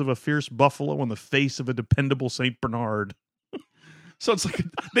 horns of a fierce buffalo, and the face of a dependable Saint Bernard. So it's like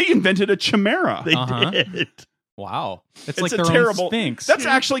they invented a chimera. They did. Wow, it's It's like a their terrible own sphinx. That's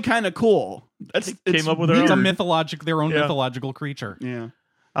actually kind of cool. It's came up with weird. it's a their own Yeah. mythological creature. Yeah.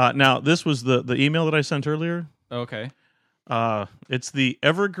 Now, this was the email that I sent earlier. Okay. It's the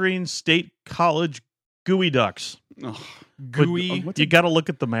Evergreen State College Gooey Ducks. Ugh. Gooey. What's You a- got to look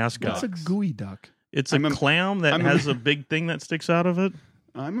at the mascot. What's a gooey duck? It's a clam that I'm has a big thing that sticks out of it.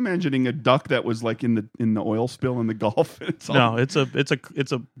 I'm imagining a duck that was like in the oil spill in the Gulf. It's all, No, it's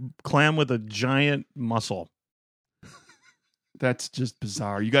a clam with a giant muscle. that's just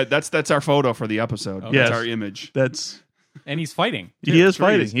bizarre. You got that's our photo for the episode. Okay. That's Yes. our image. That's And he's fighting. he is Sure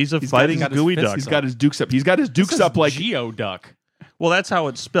fighting. is. He's a He's got- fighting he's got his gooey fists- duck. He's got his dukes up. He's got his dukes up like Geoduck. Well, that's how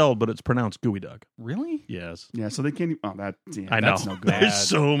it's spelled, but it's pronounced gooey duck. Really? Yes, yeah. So they can't. Oh, that yeah, I know. That's no good. There's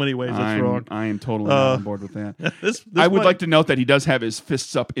so many ways that's wrong. I am totally not on board with that. This I would one- like to note that he does have his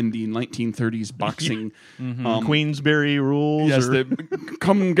fists up in the 1930s boxing. Queensberry rules. Yes, or-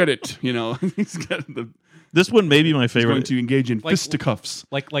 come get it. You know, he's got this one may be my he's going favorite. to engage in Like- fisticuffs.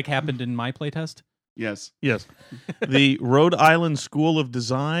 Like happened in my playtest? Yes. Yes, the Rhode Island School of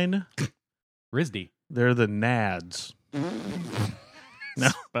Design. RISD. They're the NADS.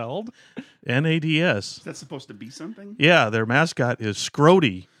 Spelled? NADS. Is that supposed to be something? Yeah, their mascot is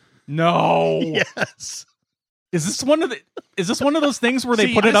Scrody. No. Yes. Is this one of those things where they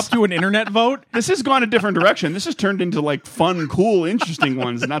See, put it up to an internet vote? This has gone a different direction. This has turned into like fun, cool, interesting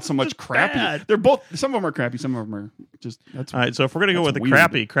ones, and not so much crappy. bad. They're both. Some of them are crappy. Some of them are just. That's All right, so if we're gonna go with That's the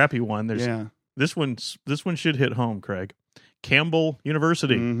weird. crappy one, there's yeah. this one should hit home, Craig. Campbell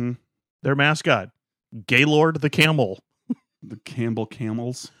University. Mm-hmm. Their mascot, Gaylord the Camel, The Campbell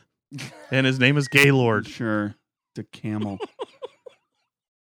Camels. and his name is Gaylord. Sure. The camel.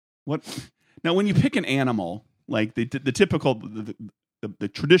 What? Now, when you pick an animal, like the typical, the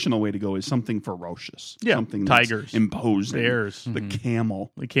traditional way to go is something ferocious. Yeah, something that's tigers, imposing. Bears, The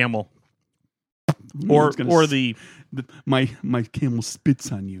camel. the camel, It's gonna or s- the my camel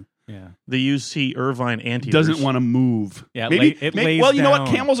spits on you. Yeah. UC Irvine Anteaters. Doesn't want to move. Yeah, maybe. it lays well, you know what? down.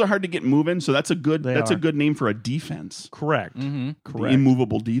 Camels are hard to get moving, so that's a good. They That's are. a good name for a defense. Correct. Mm-hmm. The Correct.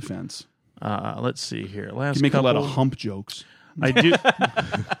 immovable defense. Let's see here. You Last can make couple. a lot of hump jokes. I do.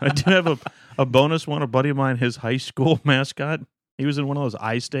 I do have a bonus one. A buddy of mine, his high school mascot. He was in one of those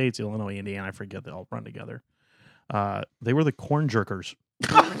I states, Illinois, Indiana. I forget. They all run together. They were the corn jerkers.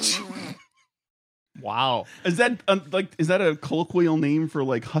 Wow. Is that is that a colloquial name for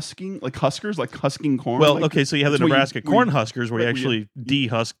like husking, like huskers, like husking corn? Well, Like, okay, so you have the that's where Nebraska corn huskers, where you where you- actually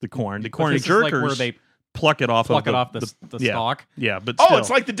dehusk the corn. The corn This is like jerkers where they pluck it off. pluck of it off the yeah, stalk. Yeah, but Oh, still. it's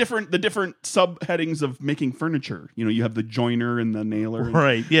like the different subheadings of making furniture. You know, you have the joiner and the nailer, and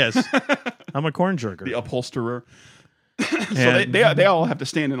right. Yes, I'm a corn jerker. the upholsterer. So And- they all have to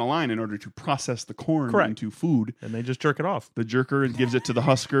stand in a line in order to process the corn Correct. into food. and they just jerk it off. The jerker gives it to the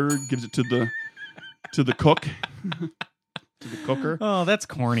husker, gives it to the cook, to the cooker. Oh, that's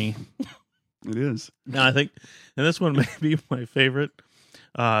corny. It is. Now I think, and this one may be my favorite.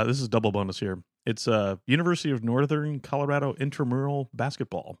 This is double bonus here. It's University of Northern Colorado intramural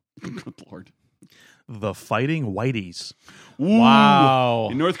basketball. Good Lord. The Fighting Whiteys. Ooh. Wow.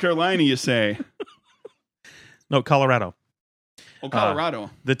 In North Carolina, you say? No, Colorado. Oh,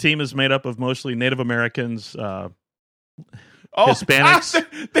 Colorado. The team is made up of mostly Native Americans, Hispanics.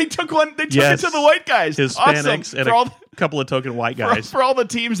 Hispanics. They took one. They took Yes. it to the white guys. Hispanics, Awesome. and For all, a couple of token white for, guys. for all the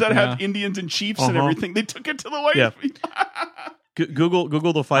teams that have Yeah. Indians and Chiefs and Uh-huh. everything, they took it to the white. Yeah.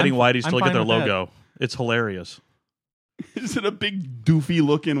 Google the Fighting Whiteys I'm to look at fine their with that. logo. It's hilarious. Is it a big doofy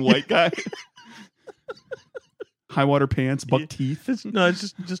looking white guy? High water pants, buck teeth. It's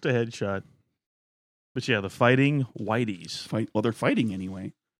just a headshot. But yeah, the Fighting Whiteys. Fight. Well, they're fighting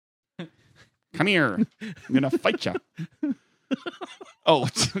anyway. Come here. I'm gonna fight you. Oh,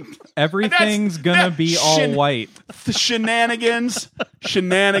 Everything's gonna be all white. the shenanigans.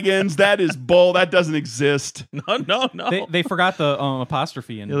 That is bull. That doesn't exist. No. They forgot the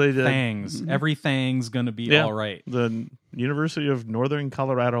apostrophe in Yeah, they did. things. Everything's gonna be Yeah. all right. The University of Northern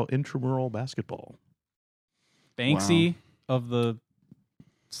Colorado intramural basketball. Banksy of the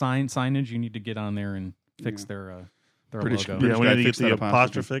signage, you need to get on there and fix their British- logo. British Yeah, we guy need to get fixed the that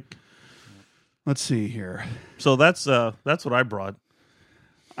apostrophe. apostrophe. Let's see here. So that's what I brought.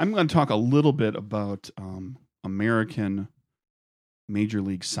 I'm going to talk a little bit about American Major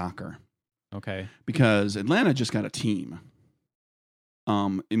League Soccer Okay. because Atlanta just got a team.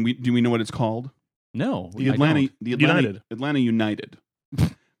 And do we know what it's called? No. The I Atlanta don't. Atlanta United.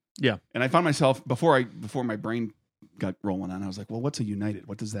 Yeah. And I found myself before my brain got rolling on. I was like, well, what's a United?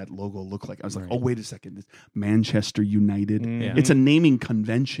 What does that logo look like? I was like, Right. oh, wait a second. It's Manchester United. Yeah. It's a naming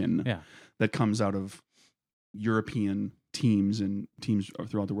convention Yeah. that comes out of European teams and teams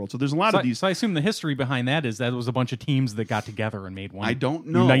throughout the world. So there's a lot of these. So I assume the history behind that is that it was a bunch of teams that got together and made one. I don't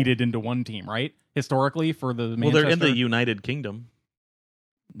know. United into one team, right? Historically, for the Manchester. Well, they're in the United Kingdom.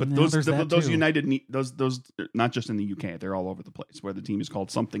 But No, those there's that those too. United those not just in the UK, they're all over the place where the team is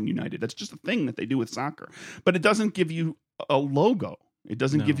called something United. That's just a thing that they do with soccer. But it doesn't give you a logo. It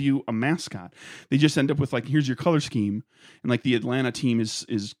doesn't No. give you a mascot. They just end up with like, here's your color scheme, and like the Atlanta team is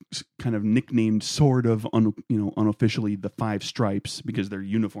kind of nicknamed sort of unofficially the Five Stripes because their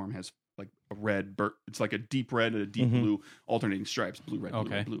uniform has like a red. It's like a deep red and a deep blue alternating stripes, blue, red, blue,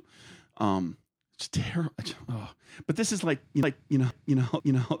 red, blue. It's terrible. But this is like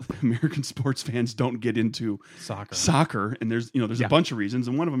American sports fans don't get into soccer, and there's a bunch of reasons,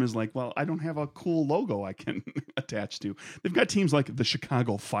 and one of them is like, well, I don't have a cool logo I can attach to. They've got teams like the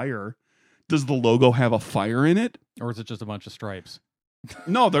Chicago Fire. Does the logo have a fire in it, or is it just a bunch of stripes?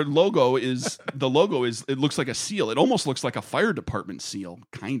 No, their logo is it looks like a seal. It almost looks like a fire department seal,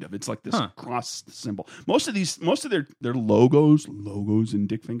 kind of. It's like this cross symbol. Most of their logos and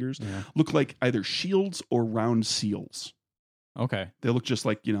dick fingers look like either shields or round seals. Okay. They look just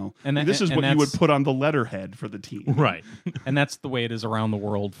like, And this is what you would put on the letterhead for the team. Right. And that's the way it is around the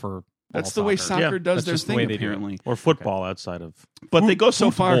world for That's the way soccer does That's their just the thing, way they do it. apparently. Or football outside of. But they go so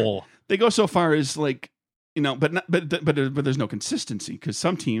far. Football. They go so far as like, but there's no consistency because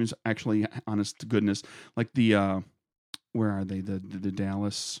some teams actually, honest to goodness, like the where are they? The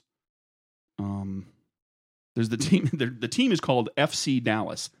Dallas. There's the team. The team is called FC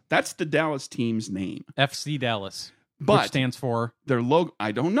Dallas. That's the Dallas team's name. FC Dallas, But which stands for their logo.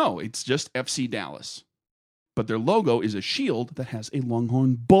 I don't know. It's just FC Dallas. But their logo is a shield that has a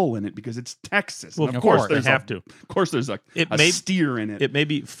longhorn bull in it because it's Texas. Well, And of course, there's they have to. Of course, there's a steer in it. It may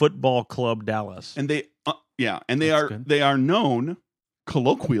be Football Club Dallas. And they That's good. they are known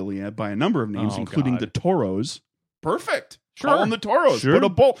colloquially by a number of names, including the Toros. Perfect. Sure. Call them the Toros. Sure.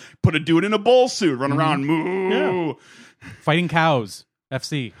 Put a dude in a bull suit, run around, moo, Fighting Cows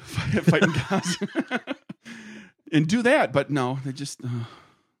FC. fighting cows, and do that. But no, they just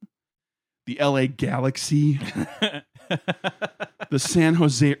the LA Galaxy, the San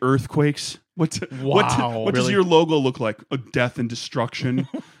Jose Earthquakes. What does Really? your logo look like? A death and destruction.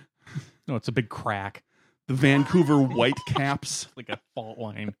 No, it's a big crack, The Vancouver Whitecaps. like a fault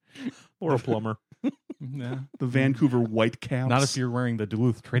line. Or a plumber. Yeah. The Vancouver Whitecaps. Not if you're wearing the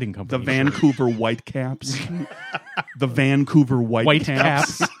Duluth Trading The Company. Vancouver Whitecaps. The Vancouver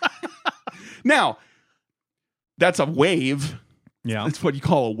Whitecaps. Whitecaps. Now, that's a wave. Yeah. That's what you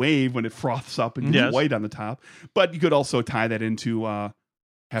call a wave when it froths up and gets Yes. white on the top. But you could also tie that into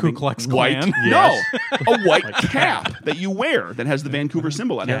having Ku Klux white. Klan. No, a white cap that you wear that has the Vancouver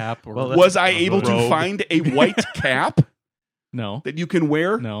symbol on it. Cap. Or, Well, Was I able to robe. find a white cap no. that you can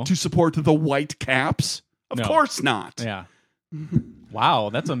wear No. to support the white caps? Of No. course not. Yeah. Wow,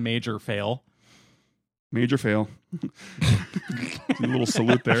 that's a major fail. Major fail. A little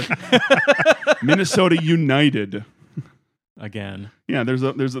salute there. Minnesota United. Again. Yeah, there's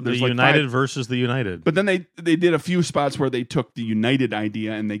The like United 5. versus the United. But then they did a few spots where they took the United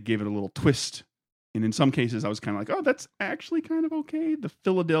idea and they gave it a little twist. And in some cases, I was kind of like, oh, that's actually kind of okay. The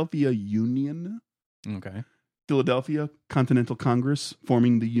Philadelphia Union. Okay. Philadelphia Continental Congress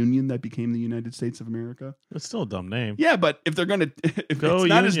forming the union that became the United States of America. It's still a dumb name. Yeah, but if they're gonna, if Go it's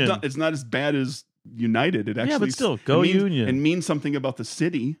not Union. it's not as bad as United. It actually, but still, go it means, Union. It means something about the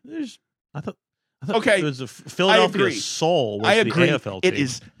city. I thought Okay, it was a I Philadelphia agree. Soul was I agree. the AFL It team.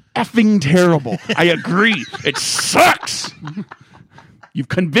 is effing terrible. I agree. It sucks. You've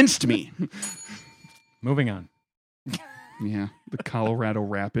convinced me. Moving on. Yeah, the Colorado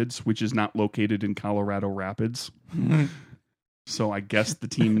Rapids, which is not located in Colorado Rapids. So I guess the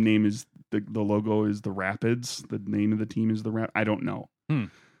team name is the logo is the Rapids. The name of the team is the Rapids. I don't know.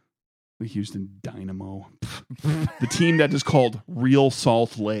 The Houston Dynamo. The team that is called Real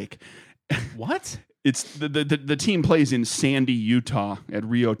Salt Lake. What? It's the team plays in Sandy, Utah at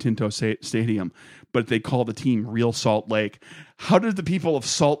Rio Tinto Stadium, but they call the team Real Salt Lake. How did the people of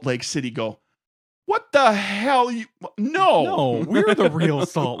Salt Lake City go, what the hell? No, we're the real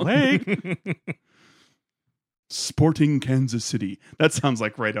Salt Lake. Sporting Kansas City. That sounds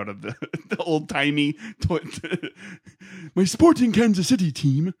like right out of the old-timey. My Sporting Kansas City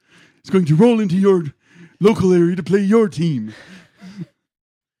team is going to roll into your local area to play your team.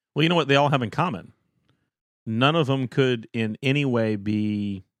 Well, you know what they all have in common? None of them could in any way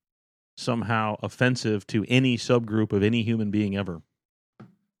be somehow offensive to any subgroup of any human being ever.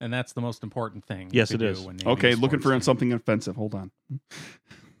 And that's the most important thing. Yes, to it do is. when naming Okay, a looking sports for team. something offensive. Hold on.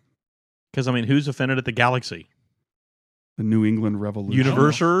 Because, I mean, who's offended at the Galaxy? The New England Revolution.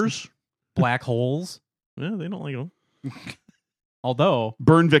 Universers? Black holes. Yeah, they don't like them. Although,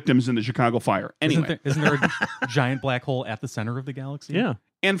 Burn victims in the Chicago fire. Anyway. isn't there a giant black hole at the center of the galaxy? Yeah,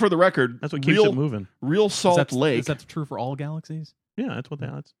 And for the record, that's what keeps it moving. Real Salt Lake. Is that true for all galaxies? Yeah, that's what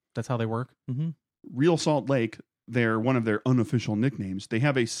that's. That's how they work? Mm-hmm. Real Salt Lake, they're one of their unofficial nicknames. They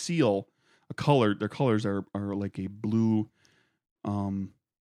have a seal, a color. Their colors are like a blue and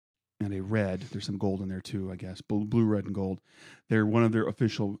a red. There's some gold in there too, I guess. Blue, red, and gold. They're one of their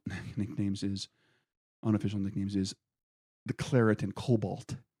official unofficial nicknames is the claret and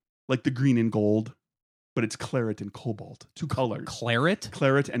cobalt. Like the green and gold, but it's claret and cobalt. Two colors. Claret?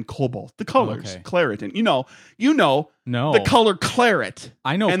 Claret and cobalt. The colors. Okay. Claret and you know No. the color claret.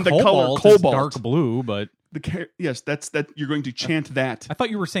 I know and the cobalt, color is cobalt. dark blue, but Yes, that's that. You're going to chant that. I thought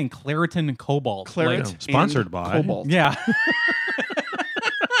you were saying Claritin and cobalt. Claret, Yeah, sponsored and by. Cobalt. Yeah.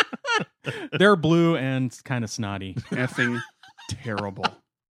 They're blue and kind of snotty. Effing terrible.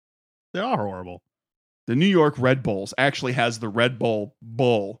 They are horrible. The New York Red Bulls actually has the Red Bull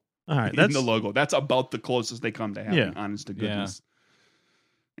bull All right, in that's the logo. That's about the closest they come to having. Yeah. Honest to goodness.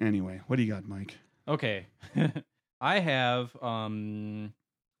 Anyway, what do you got, Mike? Okay. I have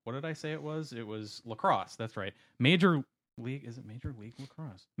what did I say it was? It was lacrosse. That's right. Major League, is it Major League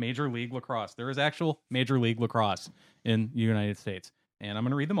Lacrosse? Major League Lacrosse. There is actual Major League Lacrosse in the United States. And I'm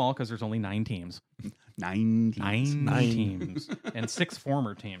going to read them all because there's only 9 teams. Nine Teams. And 6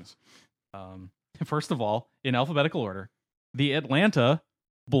 former teams. First of all, in alphabetical order, the Atlanta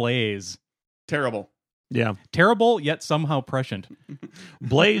Blaze. Terrible. yeah. Terrible, yet somehow prescient.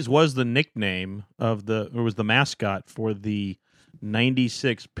 Blaze was the nickname of was the mascot for the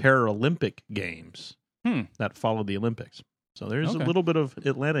 96 Paralympic Games that followed the Olympics. So there's Okay. a little bit of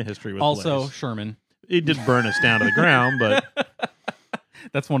Atlanta history with Also, Blaze. Sherman. It did burn us down to the ground, but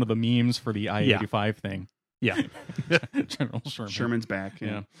That's one of the memes for the I-85 thing. yeah. General Sherman. Sherman's back.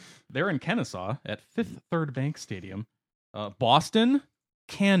 Yeah. They're in Kennesaw at Fifth Third Bank Stadium. Boston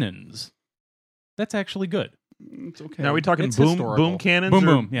Cannons. That's actually good. It's okay. Now are we talking It's boom historical. cannons Boom,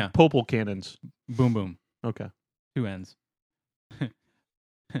 or boom, yeah. popal cannons? Boom, boom. Okay. 2 ends.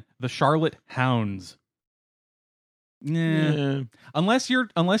 The Charlotte Hounds. Nah. Yeah. Unless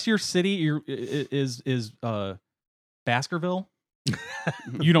your city is Baskerville,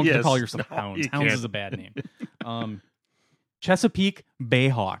 you don't get to Yes. call yourself No, Hounds. you Hounds can't. is a bad name. Chesapeake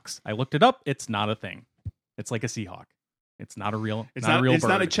Bayhawks. I looked it up. It's not a thing. It's like a Seahawk. It's not a real. It's not a real It's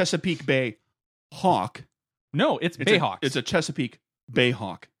not a bird. Chesapeake Bay hawk. No, it's It's Bayhawks. It's a Chesapeake Bay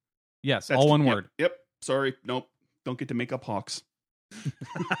hawk. yes, That's all one yep, word. Yep. Sorry. Nope. Don't get to make up hawks.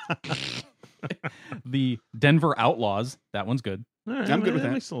 The Denver Outlaws. That one's good. All right, I'm good with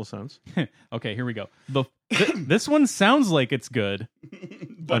that. Makes a little sense. Okay, here we go. This one sounds like it's good.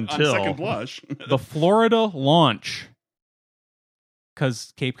 But Until- on second blush. The Florida Launch.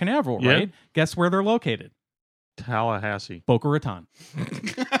 Because Cape Canaveral, Yeah. right? Guess where they're located? Tallahassee. Boca Raton.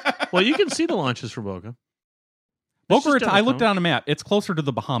 Well, you can see the launches from Boca. Boca just Raton. down I the looked coast. on a map. It's closer to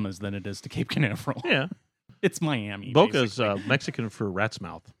the Bahamas than it is to Cape Canaveral. Yeah. It's Miami. Boca's basically. Mexican for rat's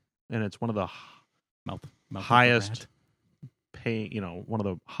mouth, and it's one of the Mouth of the highest rat. one of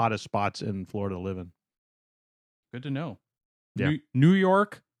the hottest spots in Florida to live in. Good to know. Yeah. New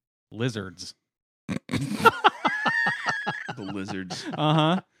York Lizards. The lizards.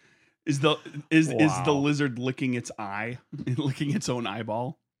 Uh-huh. Is the Wow. lizard licking its eye, licking its own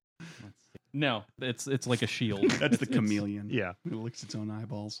eyeball? No, it's like a shield. That's the It's- chameleon. Yeah. It licks its own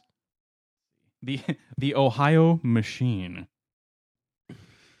eyeballs. The Ohio Machine.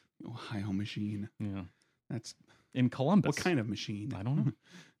 Ohio machine. Yeah. That's In Columbus. what kind of machine? I don't know.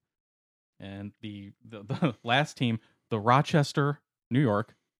 And the last team, the Rochester, New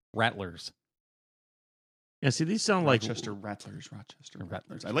York Rattlers. Yeah, see, these sound like Rochester Rattlers.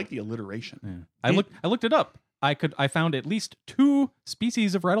 I like the alliteration. Yeah. I looked it up. I found at least 2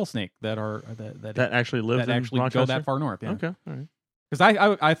 species of rattlesnake that are that actually live in actually Rochester? go that far north. Yeah. Okay, all right.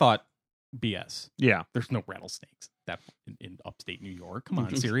 Because I thought BS. Yeah. There's no rattlesnakes that in upstate New York. Come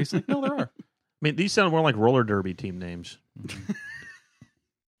on, seriously? No, there are. I mean, these sound more like roller derby team names.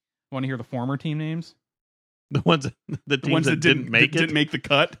 Want to hear the former team names? The ones that didn't make it. Didn't make the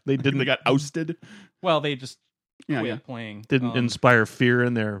cut. They didn't. They got ousted. Well, they just Yeah, quit yeah. playing. Didn't inspire fear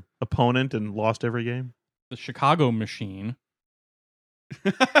in their opponent and lost every game. The Chicago Machine.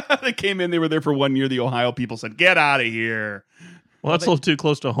 They came in. They were there for 1 year. The Ohio people said, "Get out of here." Well, that's a little too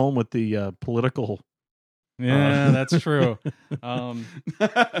close to home with the political Yeah, that's true.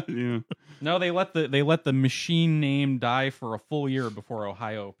 Yeah. No, they let the machine name die for a full year before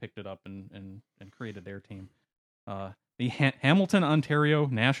Ohio picked it up and created their team. The Hamilton, Ontario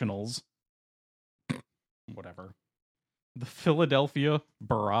Nationals. Whatever. The Philadelphia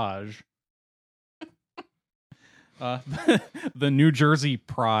Barrage. The New Jersey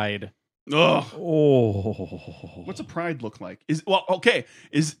Pride. Ugh. Oh, What's a pride look like? Is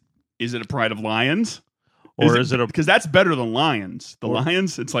it a pride of lions? or is it a? Because that's better than lions. The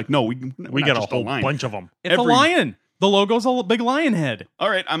lions, it's like no, we We got a whole bunch of them. It's a lion. The logo's a big lion head. All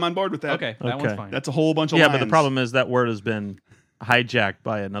right, I'm on board with that. Okay, that one's fine. That's a whole bunch of Yeah, lions. but the problem is that word has been hijacked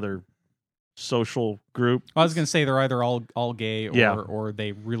by another social group. I was going to say they're either all gay or Yeah. or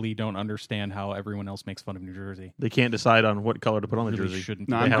they really don't understand how everyone else makes fun of New Jersey. They can't decide on what color to put on the Really jersey. shouldn't.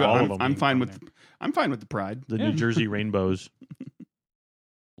 No, be. I'm have good. all of them. I'm fine with the pride. The Yeah. New Jersey Rainbows.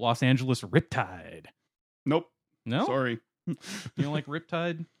 Los Angeles Riptide. Nope. No, Sorry. you don't like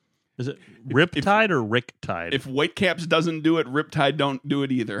Riptide? Is it Riptide or Ricktide? If Whitecaps doesn't do it, Riptide don't do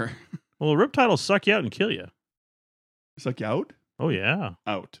it either. Well, Riptide will suck you out and kill you. Suck you out? Oh yeah.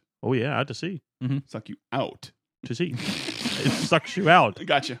 Out. Oh yeah. Out to sea. Suck you out. To sea. It sucks you out.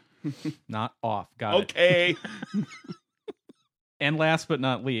 Gotcha. Not off. Got it. Okay. And last but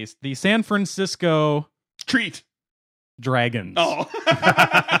not least, the San Francisco Treat. Dragons. Oh.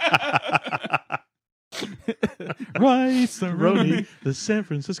 Rice Roni, the San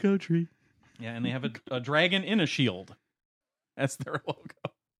Francisco tree. Yeah, and they have a dragon in a shield. That's their logo.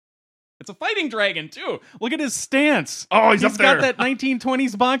 It's a fighting dragon too. Look at his stance. Oh, he's up there. got that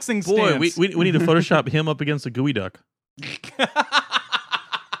 1920s boxing Boy, stance. we need to Photoshop him up against the gooey duck.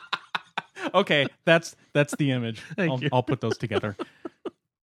 Okay, that's the image. Thank you. I'll put those together.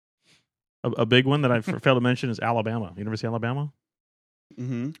 A big one that I failed to mention is Alabama. University of Alabama.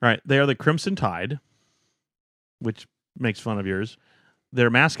 Mm-hmm. All right, they are the Crimson Tide, which makes fun of yours. Their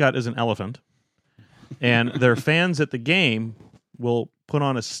mascot is an elephant, and their fans at the game will put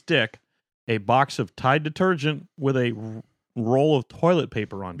on a stick a box of Tide detergent with a roll of toilet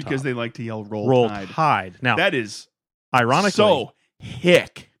paper on top. Because they like to yell roll Tide. Now, that is ironically, so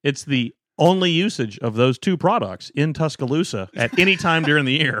hick. it's the only usage of those two products in Tuscaloosa at any time during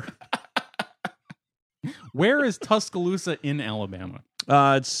the year. Where is Tuscaloosa in Alabama?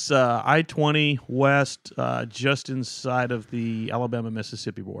 It's I-20 west, just inside of the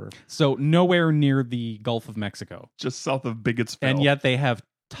Alabama-Mississippi border. So nowhere near the Gulf of Mexico. Just south of Bigottsville. And yet they have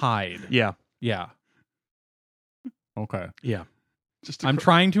Tide. Yeah. Yeah. Okay. Yeah. I'm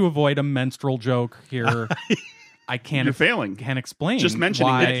trying to avoid a menstrual joke here. I can't. You're failing. Can't explain. Just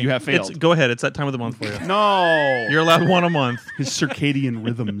mentioning why. that you have failed. Go ahead. It's that time of the month for you. No. You're allowed one a month. His circadian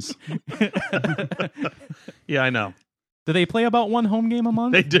rhythms. Yeah, I know. Do they play about one home game a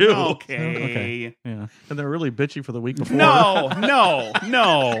month? They do. Okay. Yeah. And they're really bitchy for the week before. No.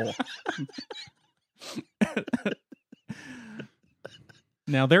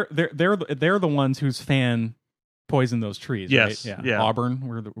 Now they're the ones whose fan poisoned those trees. Yes, Right? yeah. Auburn,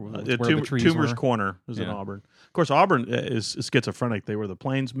 where the trees Toomer's were. Corner is in Yeah. Auburn. Of course, Auburn is schizophrenic. They were the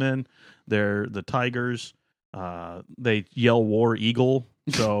Plainsmen. They're the Tigers. They yell War Eagle.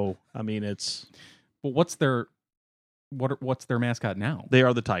 So I mean, it's But what's their mascot now? they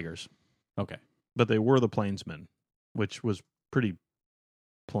are the Tigers, Okay. but they were the Plainsmen, which was pretty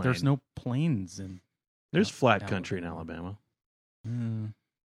plain. There's no plains in. There's flat Alabama. country in Alabama.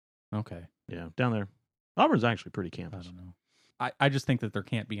 Okay. Yeah, down there. Auburn's actually pretty I campus. don't know. I just think that there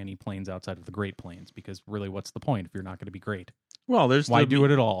can't be any plains outside of the Great Plains because really, what's the point if you're not going to be great? Well, there's Why do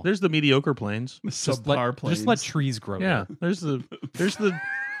it at all? There's the mediocre plains. Just Subpar let, just let trees grow. Yeah, there. there's the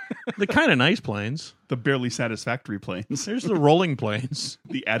the kind of nice plains. The barely satisfactory planes. There's the rolling plains.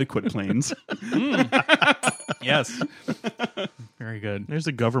 The adequate planes. Yes. Very good. There's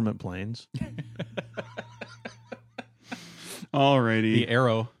the government plains. Alrighty. The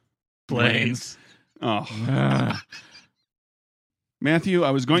arrow Plains. Oh. Matthew,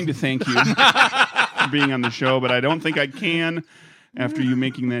 I was going to thank you for being on the show, but I don't think I can after you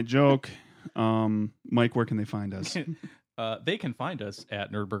making that joke. Mike, where can they find us? They can find us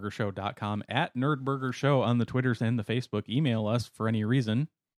at nerdburgershow.com, at nerdburgershow on the Twitters and the Facebook. Email us for any reason,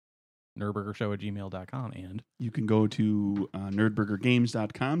 nerdburgershow@gmail.com. And You can go to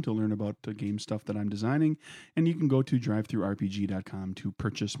nerdburgergames.com to learn about the game stuff that I'm designing, and you can go to drivethroughrpg.com to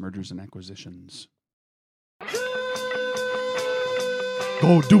purchase Mergers and Acquisitions.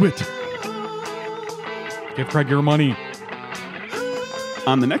 Go do it! give Craig your money.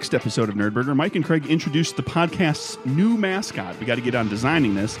 On the next episode of Nerdburger, Mike and Craig introduced the podcast's new mascot. We got to get on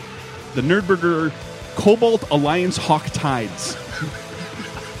designing this. The Nerdburger Cobalt Alliance Hawk Tides.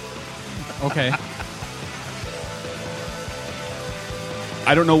 Okay.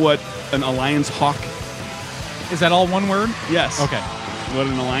 I don't know what an Alliance Hawk. Is that all one word? Yes. Okay. What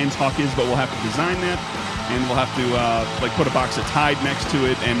an Alliance Hawk is, but we'll have to design that, and we'll have to put a box of Tide next to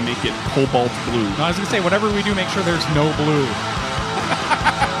it and make it cobalt blue. No, I was gonna say whatever we do, make sure there's no blue.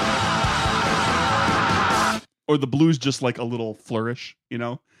 Or the blue's just like a little flourish, you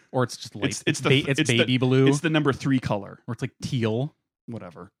know? Or it's just like it's baby blue. It's the number 3 color. Or it's like teal.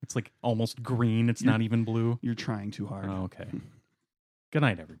 Whatever. It's like almost green. It's not even blue. You're trying too hard. Oh, okay. Good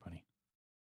night, everybody.